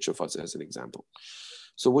right picture for as an example.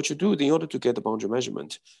 So what you do in order to get the boundary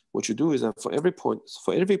measurement, what you do is that for every point,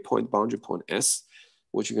 boundary point S,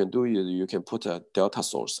 what you can do is you can put a delta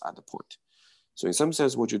source at the point. So in some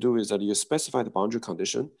sense, what you do is that you specify the boundary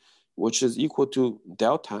condition, which is equal to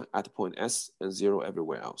delta at point S and 0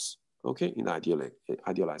 everywhere else. Okay, in the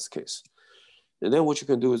idealized case. And then what you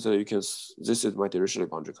can do is that you can, this is my Dirichlet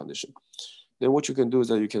boundary condition. Then what you can do is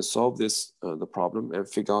that you can solve this, the problem, and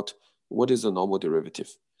figure out what is the normal derivative.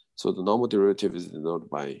 So the normal derivative is denoted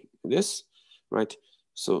by this, right?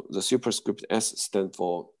 So the superscript S stands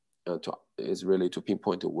for, is really to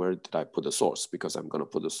pinpoint where did I put the source, because I'm going to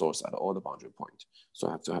put the source at all the boundary points. So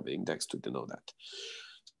I have to have an index to denote that.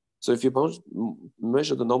 So if you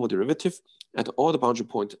measure the normal derivative at all the boundary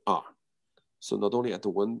points R, so not only at the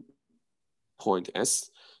one point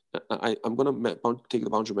S, I'm going to take the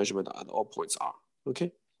boundary measurement at all points R,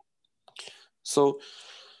 okay? So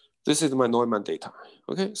this is my Neumann data,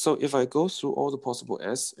 okay? So if I go through all the possible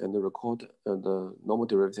S and then record the normal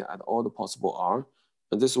derivative at all the possible R,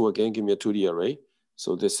 and this will again give me a 2D array.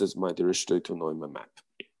 So this is my Dirichlet to Neumann map,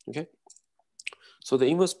 okay? So the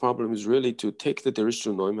inverse problem is really to take the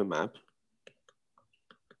Dirichlet Neumann map,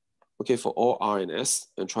 okay, for all R and S,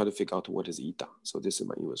 and try to figure out what is eta. So this is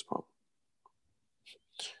my inverse problem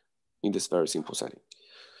in this very simple setting.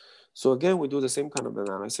 So again, we do the same kind of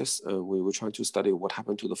analysis. We will try to study what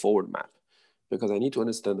happened to the forward map, because I need to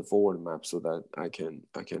understand the forward map so that I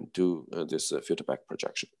can do this filter back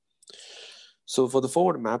projection. So for the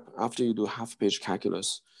forward map, after you do half-page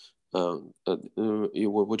calculus,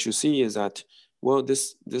 what you see is that, well,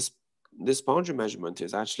 this boundary measurement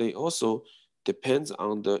is actually also depends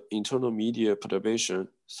on the internal media perturbation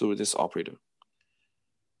through this operator.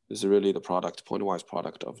 This is really the product, pointwise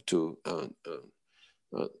product of two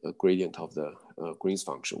a gradient of the Green's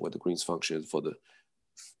function, where the Green's function is for the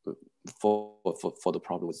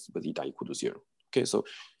problem with eta equal to 0. Okay, so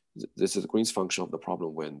this is the Green's function of the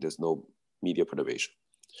problem when there's no media perturbation.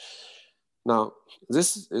 Now,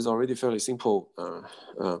 this is already fairly simple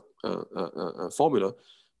formula,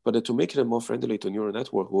 but to make it more friendly to neural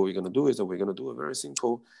network, what we're going to do is that we're going to do a very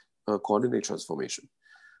simple coordinate transformation.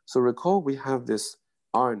 So recall we have this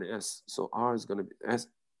R and S. So R is going to be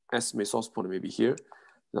S my source point may be here.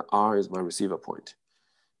 The R is my receiver point.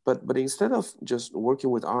 But instead of just working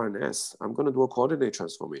with R and S, I'm going to do a coordinate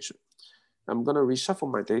transformation. I'm going to reshuffle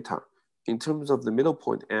my data in terms of the middle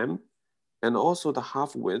point M, and also the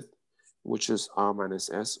half width, which is R minus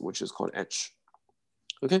S, which is called H.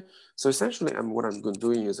 Okay, so essentially what I'm going to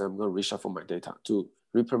do is I'm going to reshuffle my data to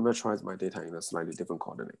reparameterize my data in a slightly different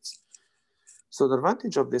coordinates. So the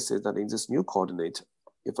advantage of this is that in this new coordinate,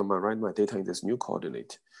 if I'm write my data in this new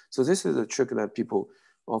coordinate, so this is a trick that people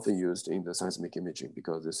often used in the seismic imaging,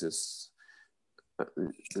 because this is,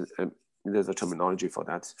 there's a terminology for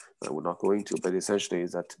that we're not going to, but essentially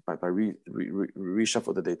is that by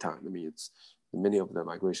reshuffle the data, I mean, many of the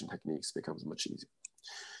migration techniques becomes much easier.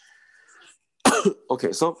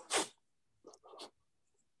 Okay, so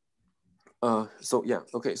yeah,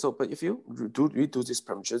 okay, so but if you redo this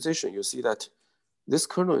parameterization, you see that this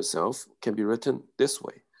kernel itself can be written this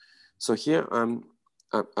way. So here I'm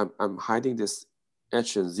hiding this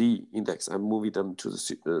H and Z index. I'm moving them to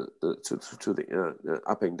the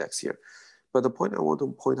upper index here. But the point I want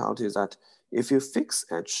to point out is that if you fix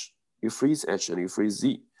H, you freeze H and you freeze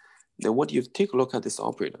Z, then what you take a look at this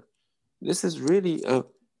operator. This is really a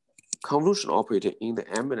convolution operator in the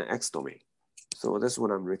M and X domain. So that's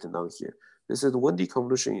what I'm written down here. This is the 1D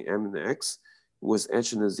convolution in M and X with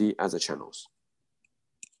H and Z as the channels.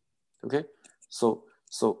 Okay, so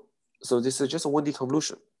this is just a 1D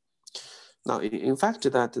convolution. Now, in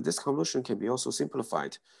fact, that this convolution can be also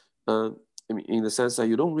simplified in the sense that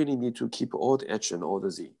you don't really need to keep all the H and all the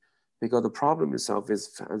Z, because the problem itself is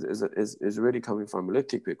really coming from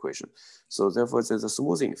elliptic equation. So therefore, there's a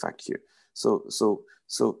smoothing effect here. So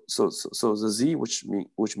the Z, which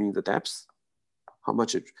means the depth, how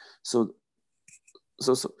much it, so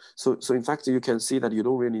in fact, you can see that you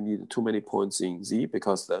don't really need too many points in Z,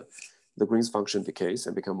 because the Green's function decays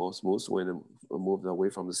and become more smooth when it moves away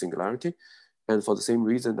from the singularity. And for the same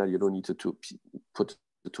reason that you don't need to put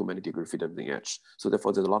too many degree freedom in H. So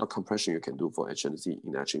therefore, there's a lot of compression you can do for H and Z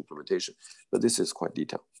in H implementation. But this is quite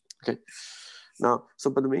detailed. Okay. Now,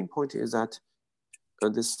 but the main point is that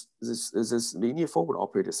this linear forward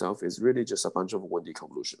operator itself is really just a bunch of 1D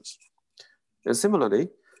convolutions. And similarly,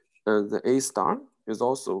 the A star is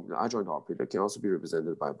also, the adjoint operator can also be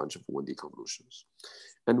represented by a bunch of 1D convolutions.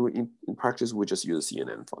 And in practice, we just use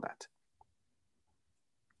CNN for that.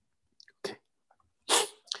 Okay.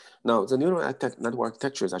 Now, the neural network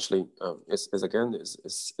architecture is actually,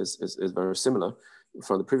 is very similar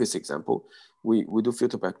from the previous example. We do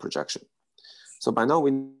filter back projection. So by now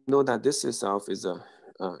we know that this itself is a,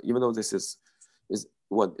 even though this is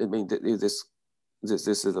what it means, this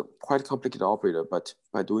is a quite complicated operator, but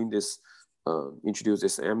by doing this, introduce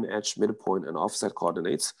this M, H, midpoint, and offset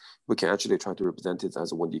coordinates, we can actually try to represent it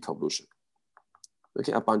as a 1D convolution.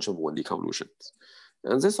 Okay, a bunch of 1D convolutions.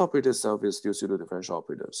 And this operator itself is still pseudo-differential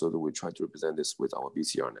operator, so that we try to represent this with our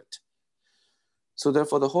BCR net. So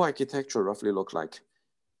therefore, the whole architecture roughly look like,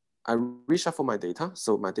 I reshuffle my data.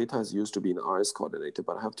 So my data is used to be in RS coordinate,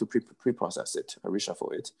 but I have to pre-process it. I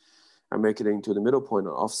reshuffle it. I make it into the middle point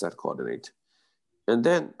or offset coordinate. And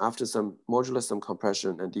then after some modulus, some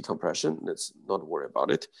compression and decompression, let's not worry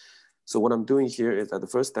about it. So what I'm doing here is that the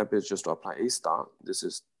first step is just to apply A star. This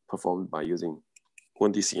is performed by using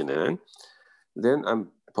 1D CNN. Then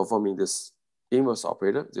I'm performing this inverse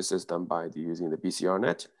operator. This is done by using the BCR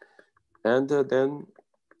net. And then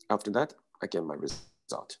after that, I get my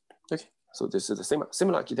result. Okay, so this is the same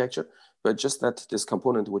similar architecture, but just that this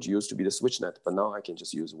component which used to be the switch net, but now I can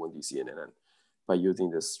just use 1D CNN by using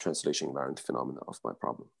this translation invariant phenomena of my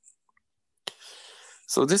problem.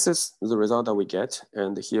 So this is the result that we get,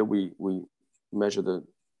 and here we measure the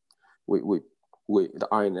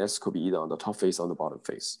RNS could be either on the top face or on the bottom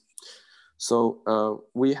face. So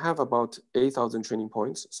we have about 8,000 training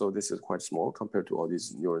points. So this is quite small compared to all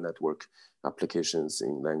these neural network applications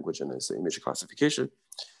in language and image classification.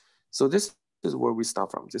 So this is where we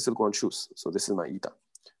start from. This is ground truth. So this is my eta.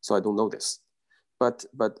 So I don't know this, but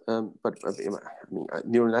I mean,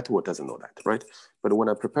 neural network doesn't know that, right? But when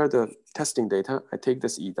I prepare the testing data, I take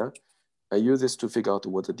this eta, I use this to figure out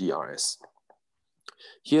what the DRS.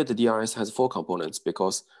 Here the DRS has 4 components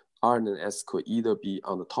because R and S could either be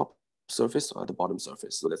on the top surface or at the bottom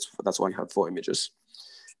surface. So that's why you have 4 images.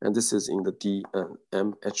 And this is in the D and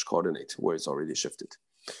M H coordinate where it's already shifted.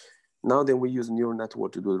 Now then we use neural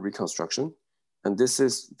network to do the reconstruction. And this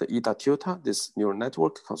is the eta tilde, this neural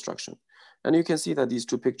network construction. And you can see that these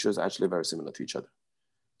 2 pictures are actually very similar to each other.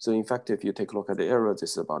 So in fact, if you take a look at the error,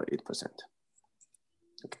 this is about 8%.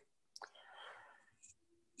 Okay.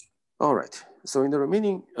 All right. So in the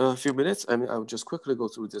remaining few minutes, I'll just quickly go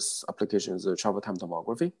through this application's travel time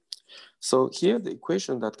tomography. So here, the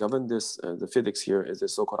equation that governs this, the physics here is the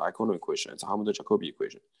so-called Ikono equation. It's a Hamilton-Jacobi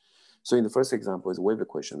equation. So in the first example is wave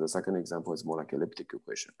equation. The second example is more like elliptic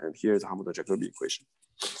equation. And here is a Hamilton-Jacobi equation.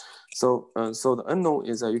 So, so the unknown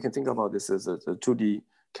is that you can think about this as a 2D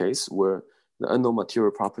case where the unknown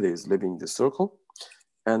material property is living in the circle.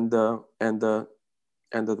 And what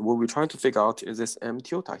we're trying to figure out is this M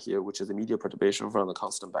tilde here, which is the media perturbation from the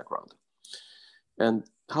constant background. And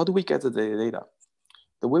how do we get the data?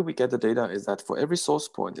 The way we get the data is that for every source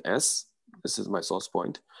point S, this is my source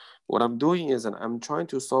point, what I'm doing is that I'm trying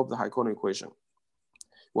to solve the Ikono equation.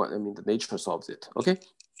 Well, I mean, the nature solves it, okay?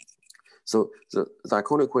 So the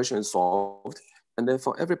Ikono equation is solved. And then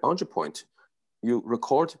for every boundary point, you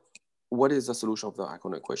record what is the solution of the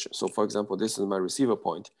Ikono equation. So for example, this is my receiver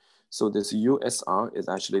point. So this USR is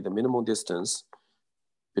actually the minimal distance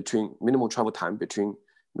between, minimal travel time between,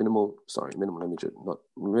 minimal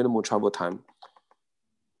travel time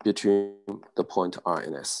between the point R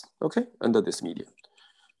and S, okay, under this median.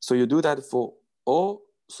 So you do that for all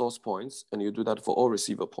source points and you do that for all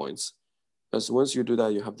receiver points. As once you do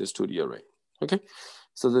that, you have this 2D array, okay?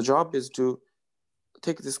 So the job is to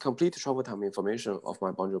take this complete travel time information of my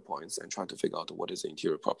boundary points and try to figure out what is the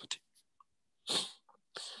interior property.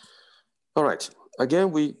 All right, again,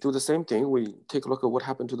 we do the same thing. We take a look at what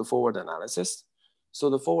happened to the forward analysis. So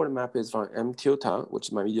the forward map is from M tilde, which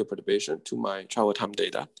is my media perturbation, to my travel time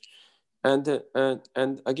data. And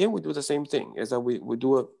again, we do the same thing, is that we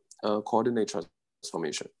do a coordinate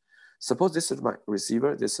transformation. Suppose this is my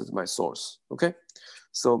receiver, this is my source, okay?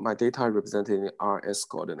 So my data is represented in RS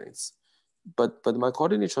coordinates. But my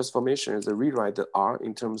coordinate transformation is to rewrite the R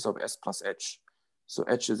in terms of S plus H. So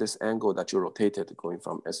H is this angle that you rotated going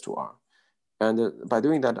from S to R. And by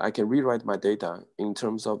doing that, I can rewrite my data in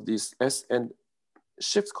terms of these S and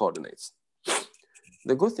shift coordinates.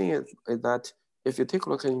 The good thing is that if you take a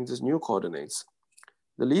look at these new coordinates,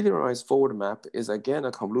 the linearized forward map is again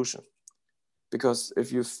a convolution. Because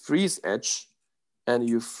if you freeze H and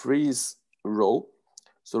you freeze rho,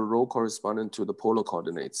 so rho corresponding to the polar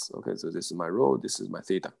coordinates. Okay, so this is my rho, this is my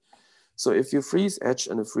theta. So if you freeze H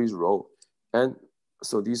and freeze rho, and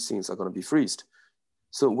so these things are going to be freezed.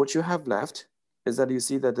 So what you have left is that you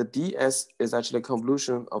see that the ds is actually a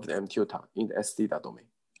convolution of the m tilde in the s theta domain,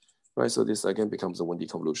 right? So this again becomes a 1D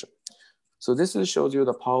convolution. So this shows you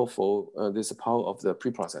the powerful, this power of the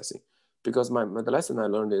pre-processing, because the lesson I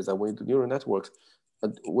learned is that when you do neural network,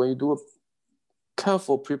 when you do a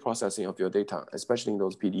careful pre-processing of your data, especially in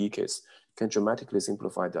those PDE cases, can dramatically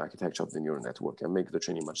simplify the architecture of the neural network and make the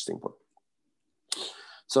training much simpler.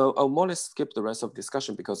 So I'll more or less skip the rest of the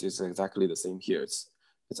discussion because it's exactly the same here. It's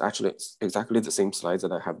actually exactly the same slides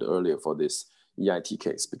that I had earlier for this EIT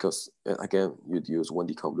case, because again, you'd use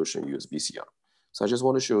 1D convolution, you use BCR. So I just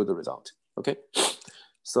want to show you the result, okay?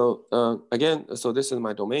 So again, so this is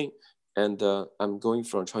my domain, and I'm going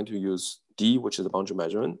from trying to use D, which is the boundary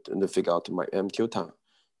measurement, and to figure out my M tilde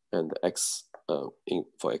and X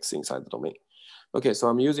for X inside the domain. Okay, so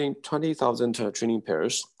I'm using 20,000 training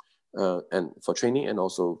pairs and for training and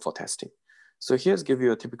also for testing. So here's give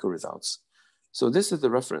you a typical results. So this is the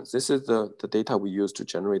reference. This is the data we use to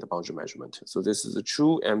generate the boundary measurement. So this is a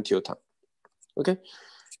true M tilde, okay?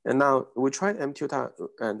 And now we tried M tilde,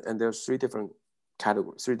 and there's 3 different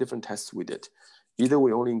categories, 3 different tests we did. Either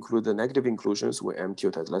we only include the negative inclusions where M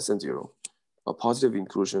tilde is less than 0, or positive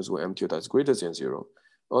inclusions where M tilde is greater than 0,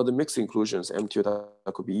 or the mixed inclusions, M tilde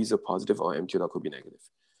could be either positive or M tilde could be negative.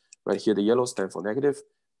 Right here, the yellow stands for negative,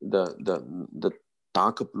 the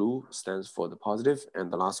dark blue stands for the positive,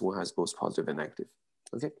 and the last one has both positive and negative,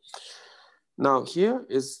 okay? Now here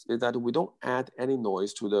is that we don't add any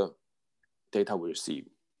noise to the data we receive.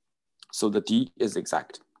 So the D is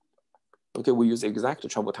exact. Okay, we use exact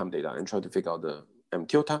travel time data and try to figure out the M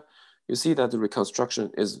tilde. You see that the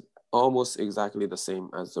reconstruction is almost exactly the same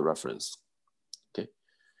as the reference, okay?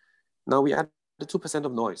 Now we add the 2%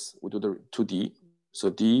 of noise. We do the 2D, so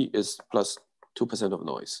D is plus 2% of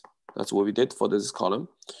noise. That's what we did for this column.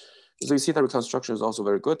 So you see the reconstruction is also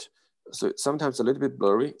very good. So sometimes a little bit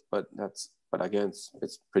blurry, but again,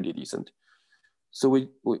 it's pretty decent. So we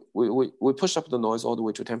push up the noise all the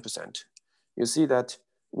way to 10%. You see that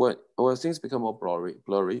when things become more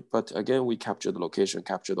blurry, but again, we capture the location,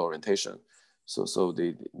 capture the orientation. So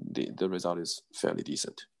the result is fairly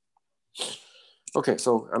decent. Okay,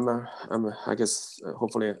 so I guess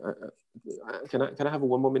hopefully, can I have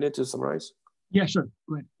 1 more minute to summarize? Yeah, sure.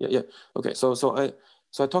 Go ahead. Yeah. Okay. So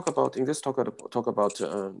I talk about in this talk I talk about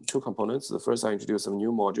 2 components. The first, I introduce some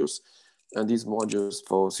new modules, and these modules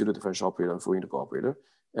for pseudo differential operator and full integral operator,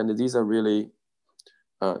 and these are really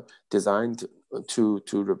designed to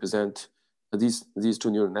represent these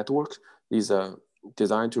 2 neural networks. These are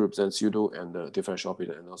designed to represent pseudo and differential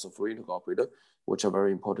operator and also full integral operator, which are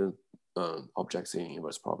very important objects in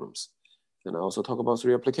inverse problems. And I also talk about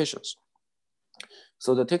 3 applications.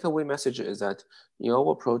 So the takeaway message is that in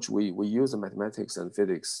our approach, we use the mathematics and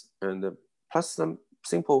physics and plus some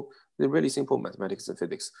really simple mathematics and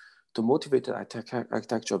physics to motivate the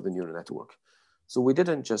architecture of the neural network. So we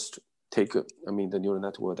didn't just take, the neural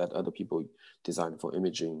network that other people designed for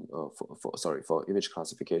imaging, for image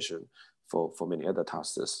classification, for many other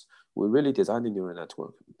tasks. We really designed the neural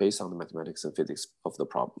network based on the mathematics and physics of the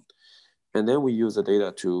problem. And then we use the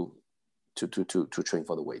data to train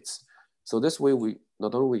for the weights. So this way, we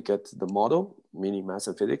not only get the model, meaning math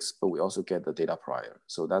and physics, but we also get the data prior.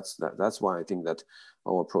 So that's why I think that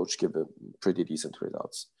our approach gives pretty decent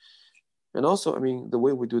results. And also, the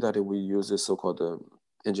way we do that is we use this so-called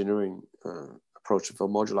engineering approach for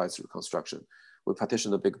modularized reconstruction. We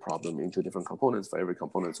partition the big problem into different components. For every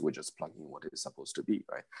component, we just plug in what it's supposed to be,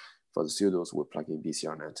 right? For the pseudos, we plug in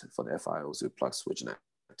BCRNet. For the FIOs, we plug SwitchNet.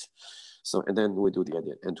 So, and then we do the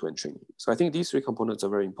end-to-end training. So I think these 3 components are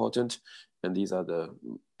very important. And these are the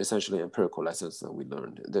essentially empirical lessons that we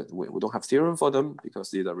learned. That we don't have theorem for them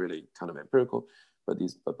because these are really kind of empirical, but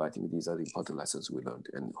I think these are the important lessons we learned,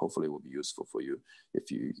 and hopefully will be useful for you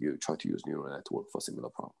if you try to use neural network for similar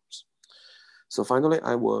problems. So finally,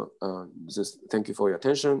 I will just thank you for your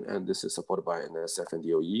attention. And this is supported by NSF and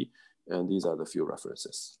DOE. And these are the few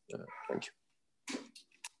references. Thank you.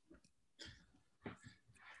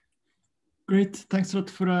 Great, thanks a lot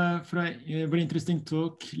for a very interesting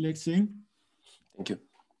talk, Lexing. Thank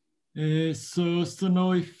you. So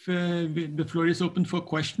now if the floor is open for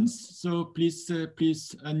questions, so please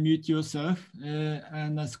unmute yourself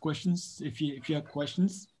and ask questions if you have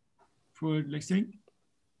questions for Lexing.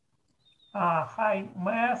 Hi,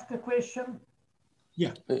 may I ask a question?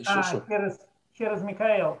 Yeah, sure. Here is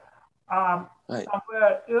Mikhail.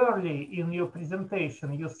 Somewhere early in your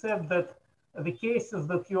presentation, you said that the cases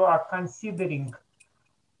that you are considering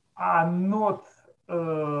are not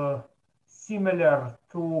similar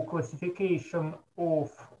to classification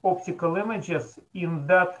of optical images in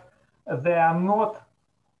that they are not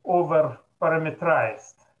over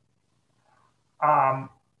parameterized.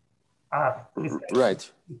 Please,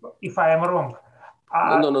 Right. if I am wrong.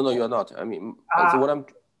 No, you're not. I mean, so what I'm...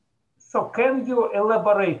 So can you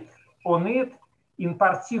elaborate on it? In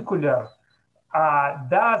particular,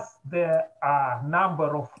 does the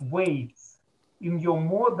number of weights in your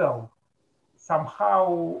model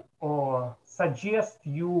somehow suggest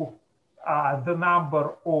you the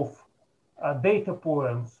number of data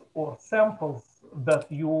points or samples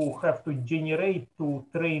that you have to generate to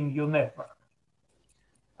train your network?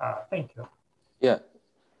 Thank you. Yeah.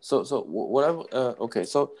 So what I okay.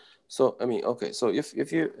 So I mean, okay. So if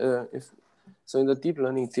so in the deep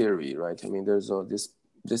learning theory, right? I mean, there's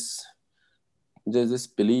this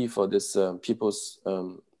belief or this people's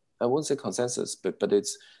I won't say consensus, but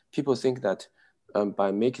it's people think that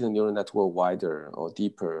by making the neural network wider or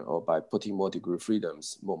deeper, or by putting more degree of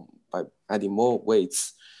freedoms, by adding more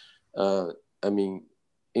weights, I mean,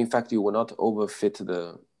 in fact, you will not overfit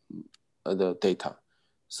the data.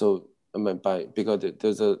 So I mean, because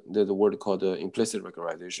there's a word called implicit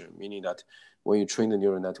regularization, meaning that when you train the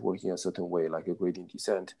neural network in a certain way, like a gradient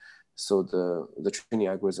descent, so the training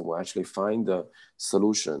algorithm will actually find the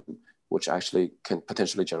solution which actually can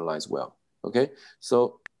potentially generalize well. Okay,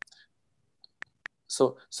 so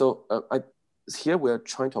here we're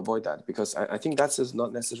trying to avoid that, because I think that is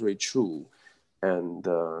not necessarily true, and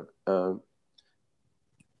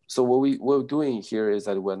so what we're doing here is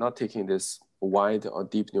that we're not taking this wide or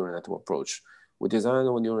deep neural network approach. We design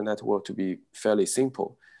our neural network to be fairly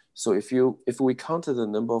simple. So if we counted the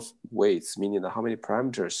number of weights, meaning how many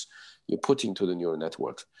parameters you put into the neural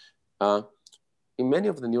network, in many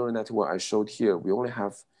of the neural network I showed here, we only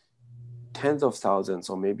have tens of thousands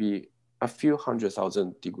or maybe a few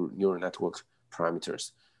 100,000 neural network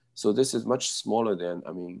parameters. So this is much smaller than,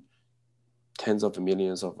 I mean, tens of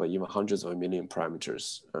millions of even hundreds of million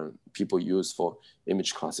parameters people use for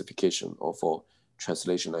image classification or for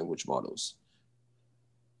translation language models.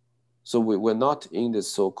 So we're not in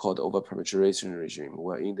this so-called over-parameterization regime.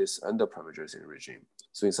 We're in this under-parameterization regime.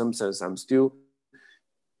 So in some sense, I'm still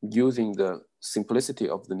using the simplicity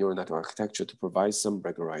of the neural network architecture to provide some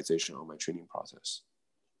regularization on my training process.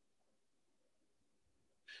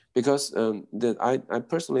 Because I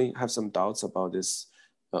personally have some doubts about this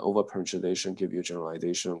over-parameterization, give you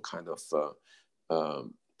generalization kind of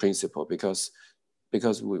principle, because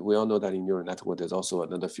we all know that in neural network, there's also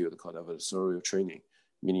another field called adversarial training,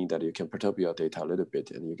 meaning that you can perturb your data a little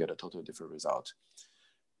bit and you get a totally different result.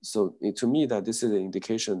 So to me, that this is an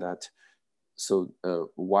indication that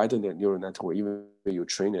wider neural network, even when you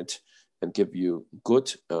train it and give you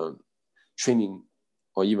good training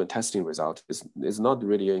or even testing result, is not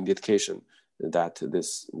really an indication that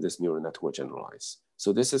this neural network generalize.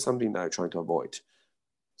 So this is something that I'm trying to avoid.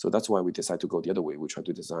 So that's why we decide to go the other way. We try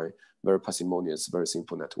to design very parsimonious, very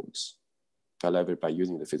simple networks by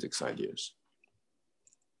using the physics ideas.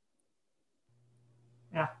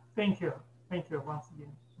 Yeah, thank you. Thank you once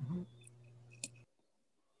again. Mm-hmm.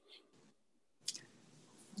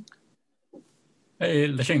 Hey,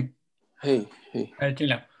 Lexing. Hey. Hey,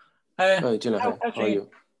 Jin. Hey, Jin, how are you?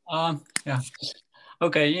 Yeah.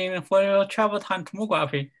 Okay, for your travel time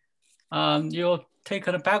tomography, you take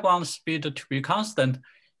the background speed to be constant.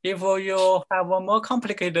 If you have a more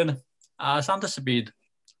complicated sound speed,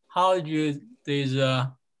 how your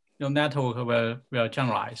network will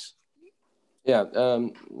generalize? Yeah,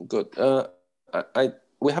 good.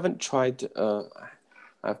 We haven't tried. I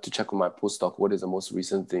have to check on my postdoc what is the most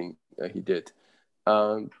recent thing he did.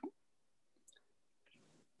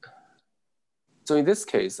 So in this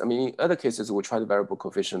case, I mean, in other cases, we try the variable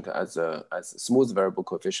coefficient as a smooth variable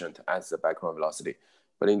coefficient as the background velocity.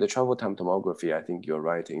 But in the travel time tomography, I think you're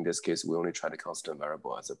right. In this case, we only try the constant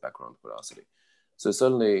variable as a background velocity. So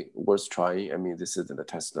certainly worth trying. I mean, this isn't a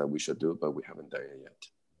test that we should do, but we haven't done it yet.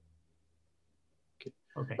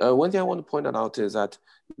 Okay. One thing I want to point out is that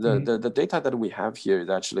the data that we have here is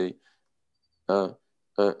actually, for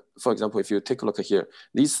example, if you take a look at here,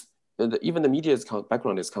 even the media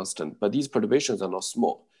background is constant, but these perturbations are not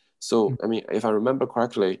small. So, I mean, if I remember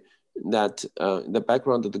correctly, that the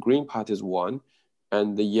background of the green part is 1,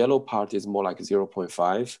 and the yellow part is more like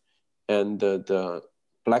 0.5, and the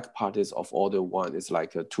black part is of order 1 is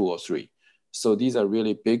like a 2 or 3. So these are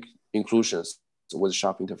really big inclusions with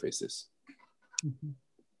sharp interfaces.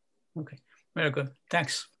 Mm-hmm. Okay, very good.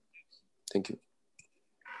 Thanks. Thank you.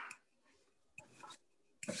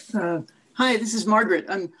 Hi, this is Margaret.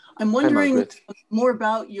 I'm wondering more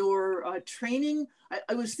about your training.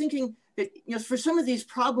 I was thinking that, you know, for some of these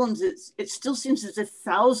problems, it still seems as if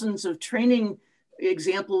thousands of training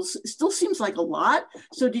examples still seems like a lot.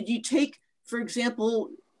 So did you take, for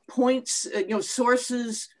example, points, you know,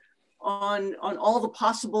 sources on all the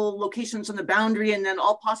possible locations on the boundary, and then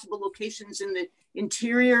all possible locations in the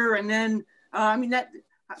interior, and then I mean, that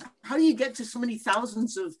how do you get to so many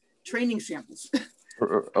thousands of training samples?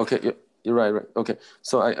 Okay, you're right. Okay,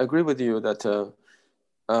 so I agree with you that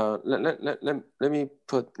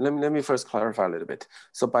let me first clarify a little bit.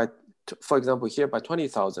 So for example, here by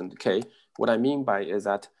 20,000 K, what I mean by is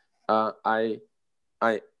that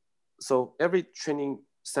so every training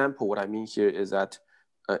sample, what I mean here is that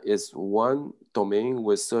is one domain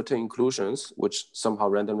with certain inclusions, which somehow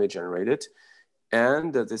randomly generated.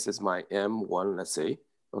 And this is my M1, let's say,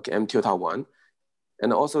 okay, M tilde 1.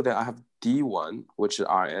 And also that I have D1, which is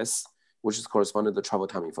RS, which is corresponding to travel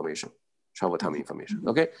time information,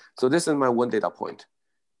 okay? So this is my one data point.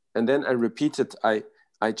 And then I repeat it, I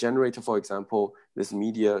generate, for example, this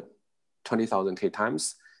media 20,000 K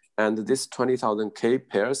times, and this 20,000 K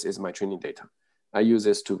pairs is my training data. I use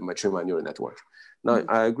this to train my neural network. Now,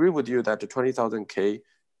 I agree with you that the 20,000 K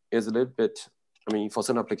is a little bit, I mean, for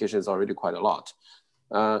certain applications, already quite a lot.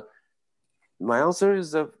 My answer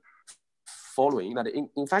is the following: that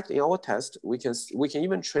in fact, in our test, we can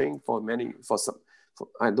even train for some.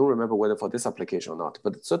 I don't remember whether for this application or not,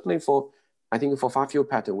 but certainly I think for far field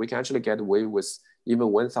pattern, we can actually get away with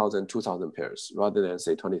even 1,000, 2,000 pairs rather than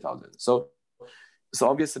say 20,000. So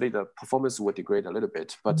obviously the performance would degrade a little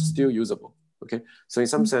bit, but still usable. Okay, so in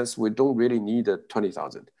some sense, we don't really need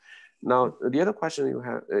 20,000. Now, the other question you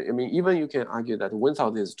have, I mean, even you can argue that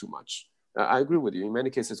 1,000 is too much. I agree with you. In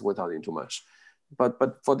many cases, 1,000 is too much.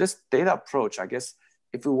 But for this data approach, I guess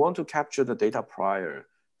if we want to capture the data prior,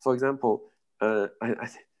 for example,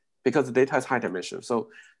 because the data is high dimension, so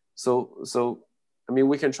I mean,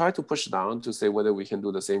 we can try to push down to say whether we can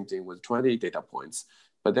do the same thing with 20 data points,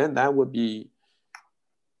 but then that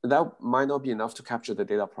might not be enough to capture the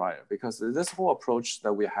data prior, because this whole approach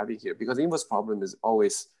that we're having here, because inverse problem is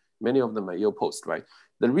always, many of them are ill-posed, right?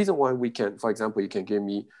 The reason why we can, for example, you can give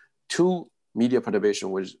me 2 media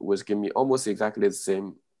perturbation, which give me almost exactly the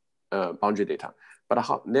same boundary data.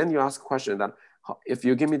 But then you ask a question that, if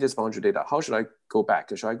you give me this boundary data, how should I go back?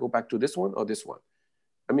 Should I go back to this one or this one?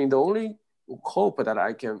 I mean, the only hope that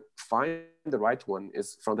I can find the right one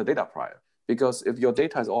is from the data prior. Because if your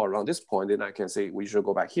data is all around this point, then I can say we should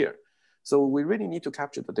go back here. So we really need to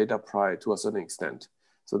capture the data prior to a certain extent.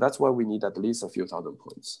 So that's why we need at least a few thousand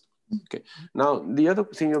points. Okay. Now, the other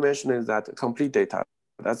thing you mentioned is that complete data.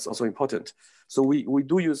 That's also important. So we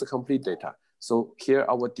do use the complete data. So here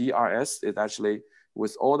our DRS is actually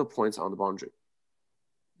with all the points on the boundary,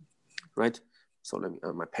 right? So let me,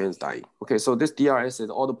 my pen's dying. Okay, so this DRS is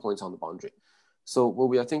all the points on the boundary. So what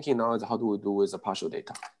we are thinking now is how do we do with the partial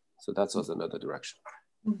data? So that's also another direction.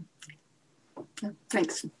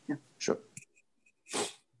 Thanks. Yeah. Sure.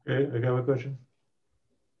 Okay, I have a question.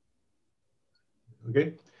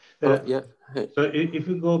 Okay. Yeah. Hey. So if you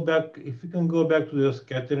can go back to the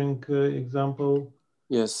scattering example.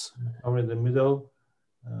 Yes. Over in the middle.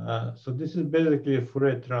 So this is basically a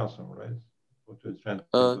Fourier transform, right? What we're trying to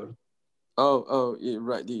convert. Yeah,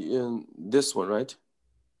 right. This one, right?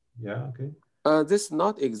 Yeah. Okay. This is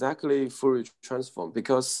not exactly Fourier transform,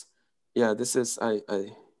 because, yeah, this is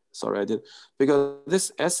because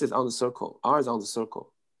this S is on the circle, R is on the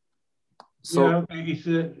circle. So yeah,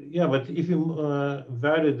 okay. Yeah, but if you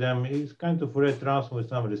vary them, it's kind of Fourier transform with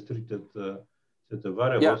some restricted set of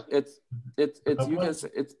variables. Yeah, you can say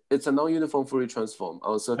it's a non-uniform Fourier transform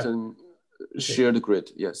on a certain shared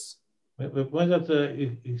grid. Yes. But when that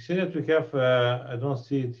you say that we have, I don't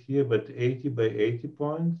see it here, but 80 by 80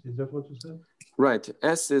 points. Is that what you said? Right.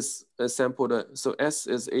 S is sampled. So S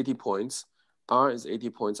is 80 points. R is 80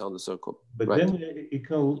 points on the circle. But right? Then you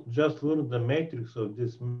can just learn the matrix of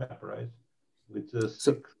this map, right? With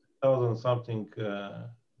 6,000 something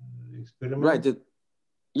experiments. Right.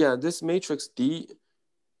 Yeah. This matrix D.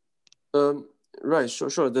 Right.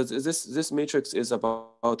 Sure. This matrix is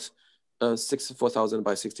about 64,000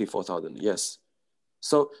 by 64,000. Yes.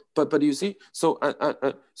 So, but you see, so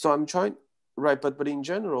I'm trying, right? But in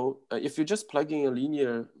general, if you just plug in a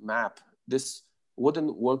linear map, this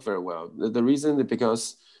wouldn't work very well. The reason is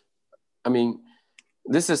because, I mean,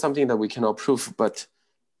 this is something that we cannot prove, but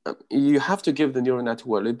you have to give the neural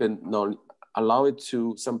network a little bit, allow it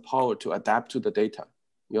to some power to adapt to the data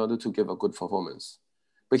in order to give a good performance.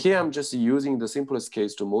 But here I'm just using the simplest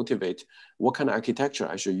case to motivate what kind of architecture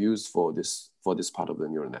I should use for this part of the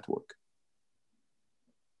neural network.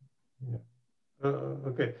 Yeah.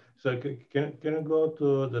 Okay. So can you go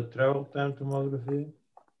to the travel time tomography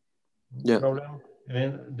problem? I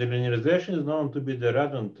mean, the linearization is known to be the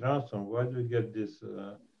radon transform. Why do we get this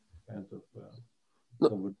kind of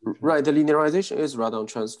no, right, the linearization is radon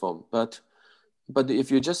transform, but if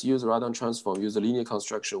you just use radon transform, use a linear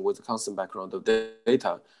construction with a constant background of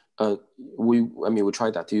data, we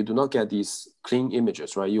tried that. You do not get these clean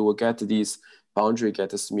images, right? You will get these boundary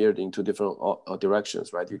get smeared into different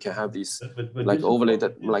directions, right? You can have these like overlaid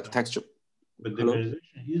like texture. But the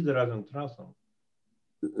linearization is the radon transform.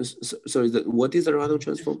 So what is the radon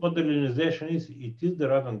transform? What the linearization is, it is the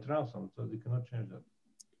radon transform, so they cannot change that.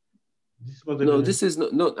 This is what this is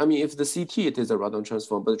no. I mean, if the CT, it is a radon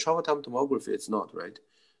transform, but the travel time tomography, it's not, right?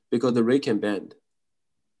 Because the ray can bend.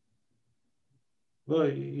 Well,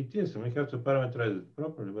 it is. We have to parameterize it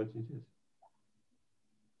properly, but it is.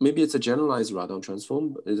 Maybe it's a generalized radon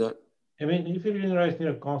transform. Is that? I mean, if you linearize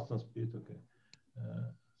near a constant speed, okay.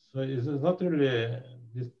 So it's not really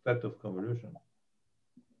this type of convolution.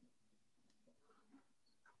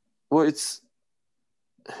 Well, it's.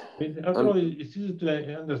 Actually, it's easy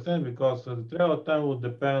to understand because the travel time would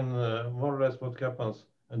depend more or less what happens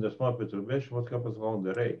in the small perturbation, what happens along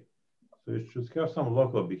the ray. So it should have some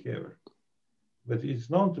local behavior. But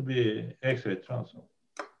it's known to be X-ray transform.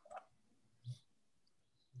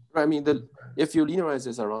 I mean, if you linearize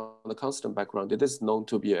this around the constant background, it is known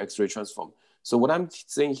to be an X-ray transform. So what I'm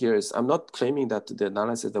saying here is, I'm not claiming that the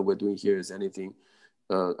analysis that we're doing here is anything,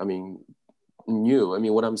 new. I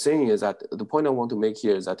mean, what I'm saying is that the point I want to make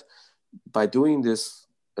here is that by doing this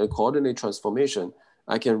coordinate transformation,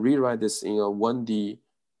 I can rewrite this in a 1D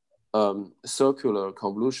circular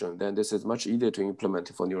convolution. Then this is much easier to implement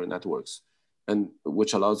for neural networks, and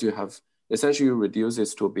which allows you have essentially you reduce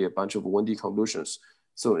this to be a bunch of 1D convolutions.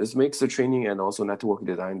 So it makes the training and also network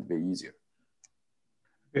design a bit easier.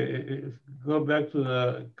 If go back to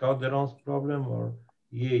the Calderon's problem or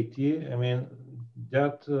EAT, I mean,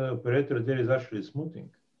 that operator there is actually smoothing.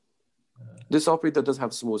 This operator does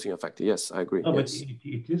have smoothing effect. Yes, I agree. No, yes. but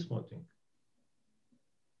it is smoothing.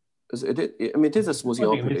 It is a smoothing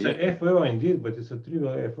operator. It's a FO indeed, but it's a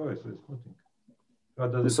trivial FO, so it's smoothing.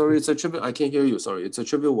 Sorry, it's a trivial. I can't hear you. Sorry, it's a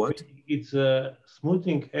trivial what? It's a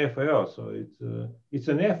smoothing FO, so it's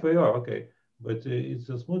an FO, okay, but it's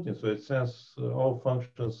a smoothing, so it sends all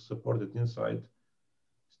functions supported inside,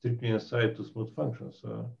 strictly inside to smooth functions.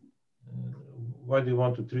 So why do you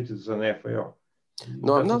want to treat it as an FO?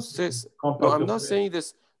 No, I'm not saying. No, I'm not saying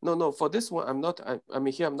this. No. For this one, I'm not. I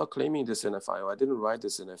mean, here I'm not claiming this in FIO. I didn't write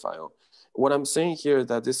this in FIO. What I'm saying here is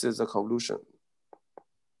that this is a convolution.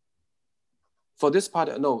 For this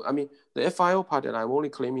part, no. I mean, the FIO part, and I'm only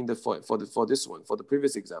claiming the for this one, for the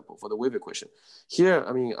previous example, for the wave equation. Here,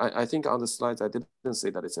 I mean, I think on the slides I didn't say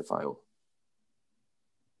that it's FIO.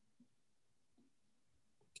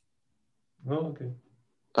 Oh, okay.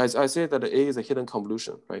 I say that the A is a hidden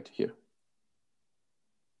convolution right here.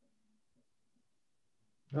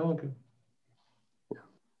 Oh, okay. Yeah.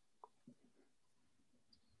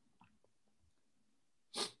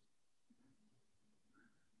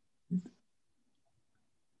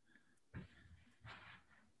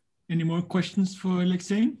 Any more questions for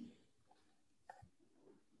Lexing?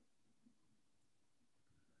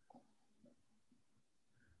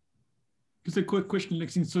 Just a quick question,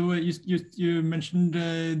 Lexing. So you mentioned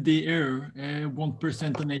the error,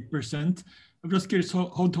 1% and 8%. I'm just curious,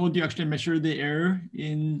 how do you actually measure the error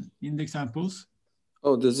in the examples?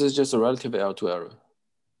 Oh, this is just a relative L2 error.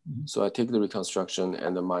 Mm-hmm. So I take the reconstruction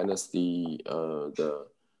and then minus the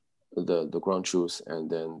ground truth, and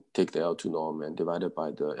then take the L2 norm and divide it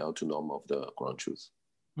by the L2 norm of the ground truth.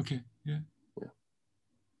 Okay. Yeah. Yeah.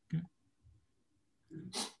 Okay.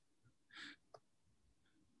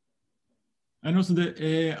 And also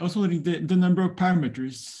the number of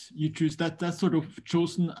parameters you choose, that's sort of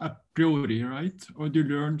chosen a priori, right? Or do you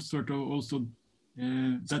learn sort of also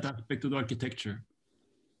that aspect of the architecture?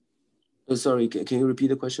 Oh, sorry, can you repeat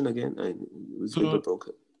the question again? I was a bit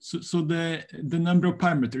broken. So the number of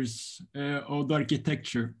parameters of the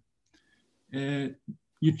architecture,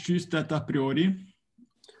 you choose that a priori?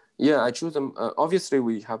 Yeah, I choose them. Obviously,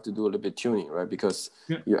 we have to do a little bit tuning, right? Because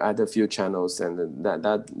you add a few channels, and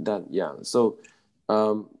that yeah. So,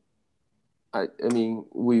 I mean,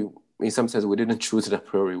 we in some sense we didn't choose it a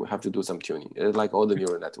priori. We have to do some tuning, like all the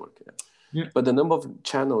neural network. Yeah. Yeah. But the number of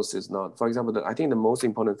channels is not. For example, I think the most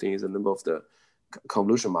important thing is the number of the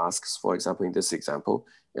convolution masks. For example, in this example,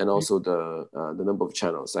 and also the number of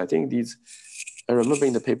channels. I think these. I remember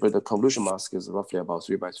in the paper, the convolution mask is roughly about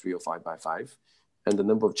 3 by 3 or 5 by 5. And the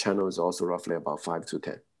number of channels is also roughly about 5 to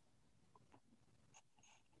 10.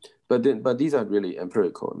 But these are really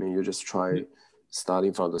empirical. I mean, you just try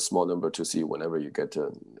starting from the small number to see whenever you get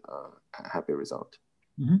a happy result.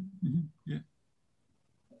 Yeah.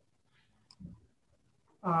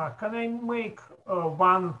 Can I make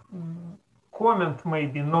one comment,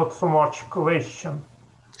 maybe not so much question?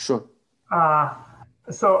 Sure.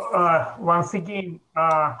 So once again,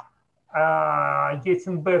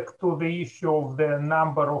 getting back to the issue of the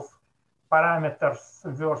number of parameters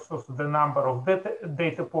versus the number of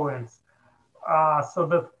data points, so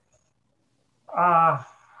that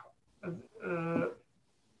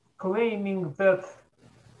claiming that,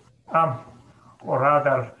 or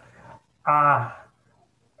rather,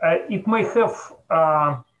 it may have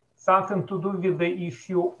something to do with the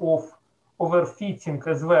issue of overfitting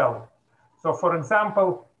as well. So, for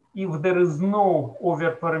example, if there is no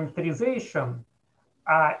overparameterization,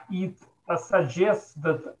 it suggests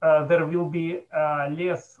that there will be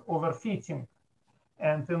less overfitting.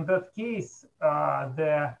 And in that case,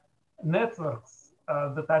 the networks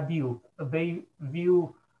that are built, they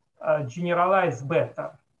will generalize better.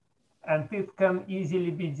 And it can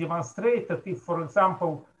easily be demonstrated if, for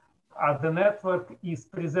example, the network is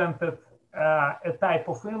presented a type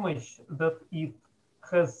of image that it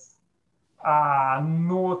has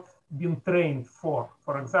not been trained for.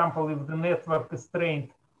 For example, if the network is trained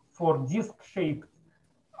for disk-shaped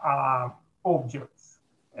objects,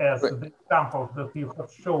 as the example that you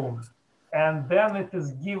have shown, and then it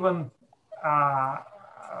is given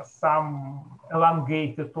some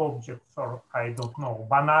elongated objects, or I don't know,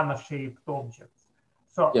 banana-shaped objects.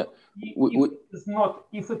 So yeah. if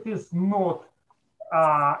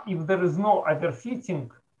there is no overfitting,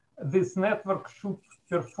 this network should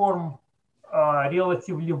perform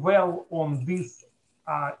relatively well on these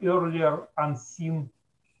earlier unseen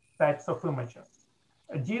types of images.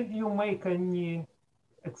 Did you make any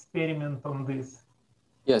experiment on this?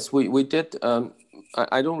 Yes, we did.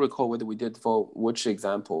 I don't recall whether we did for which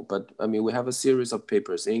example, but I mean, we have a series of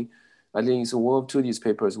papers in. I think so. One or two of these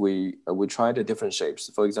papers, we tried the different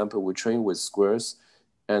shapes. For example, we trained with squares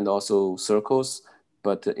and also circles,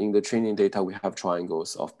 but in the training data, we have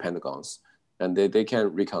triangles of pentagons, and they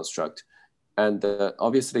can reconstruct. And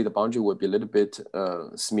obviously, the boundary would be a little bit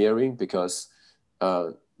smearing because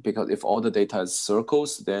if all the data is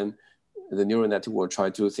circles, then the neural network will try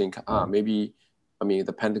to think, maybe, I mean,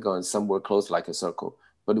 the pentagon is somewhere close like a circle.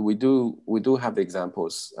 But we do have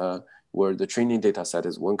examples where the training data set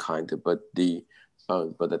is one kind, but the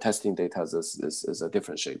testing data is a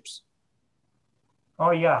different shapes.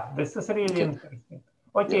 Oh yeah, this is really interesting.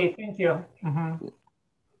 Okay, yeah. Thank you. Yeah.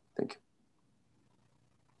 Thank you.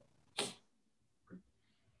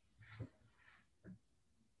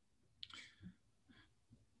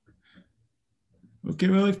 Okay,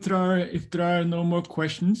 well, if there are no more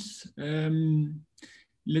questions,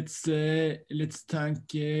 let's thank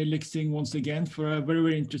Lexing once again for a very,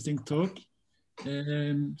 very interesting talk.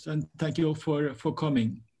 And thank you all for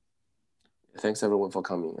coming. Thanks everyone for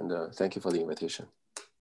coming, and thank you for the invitation.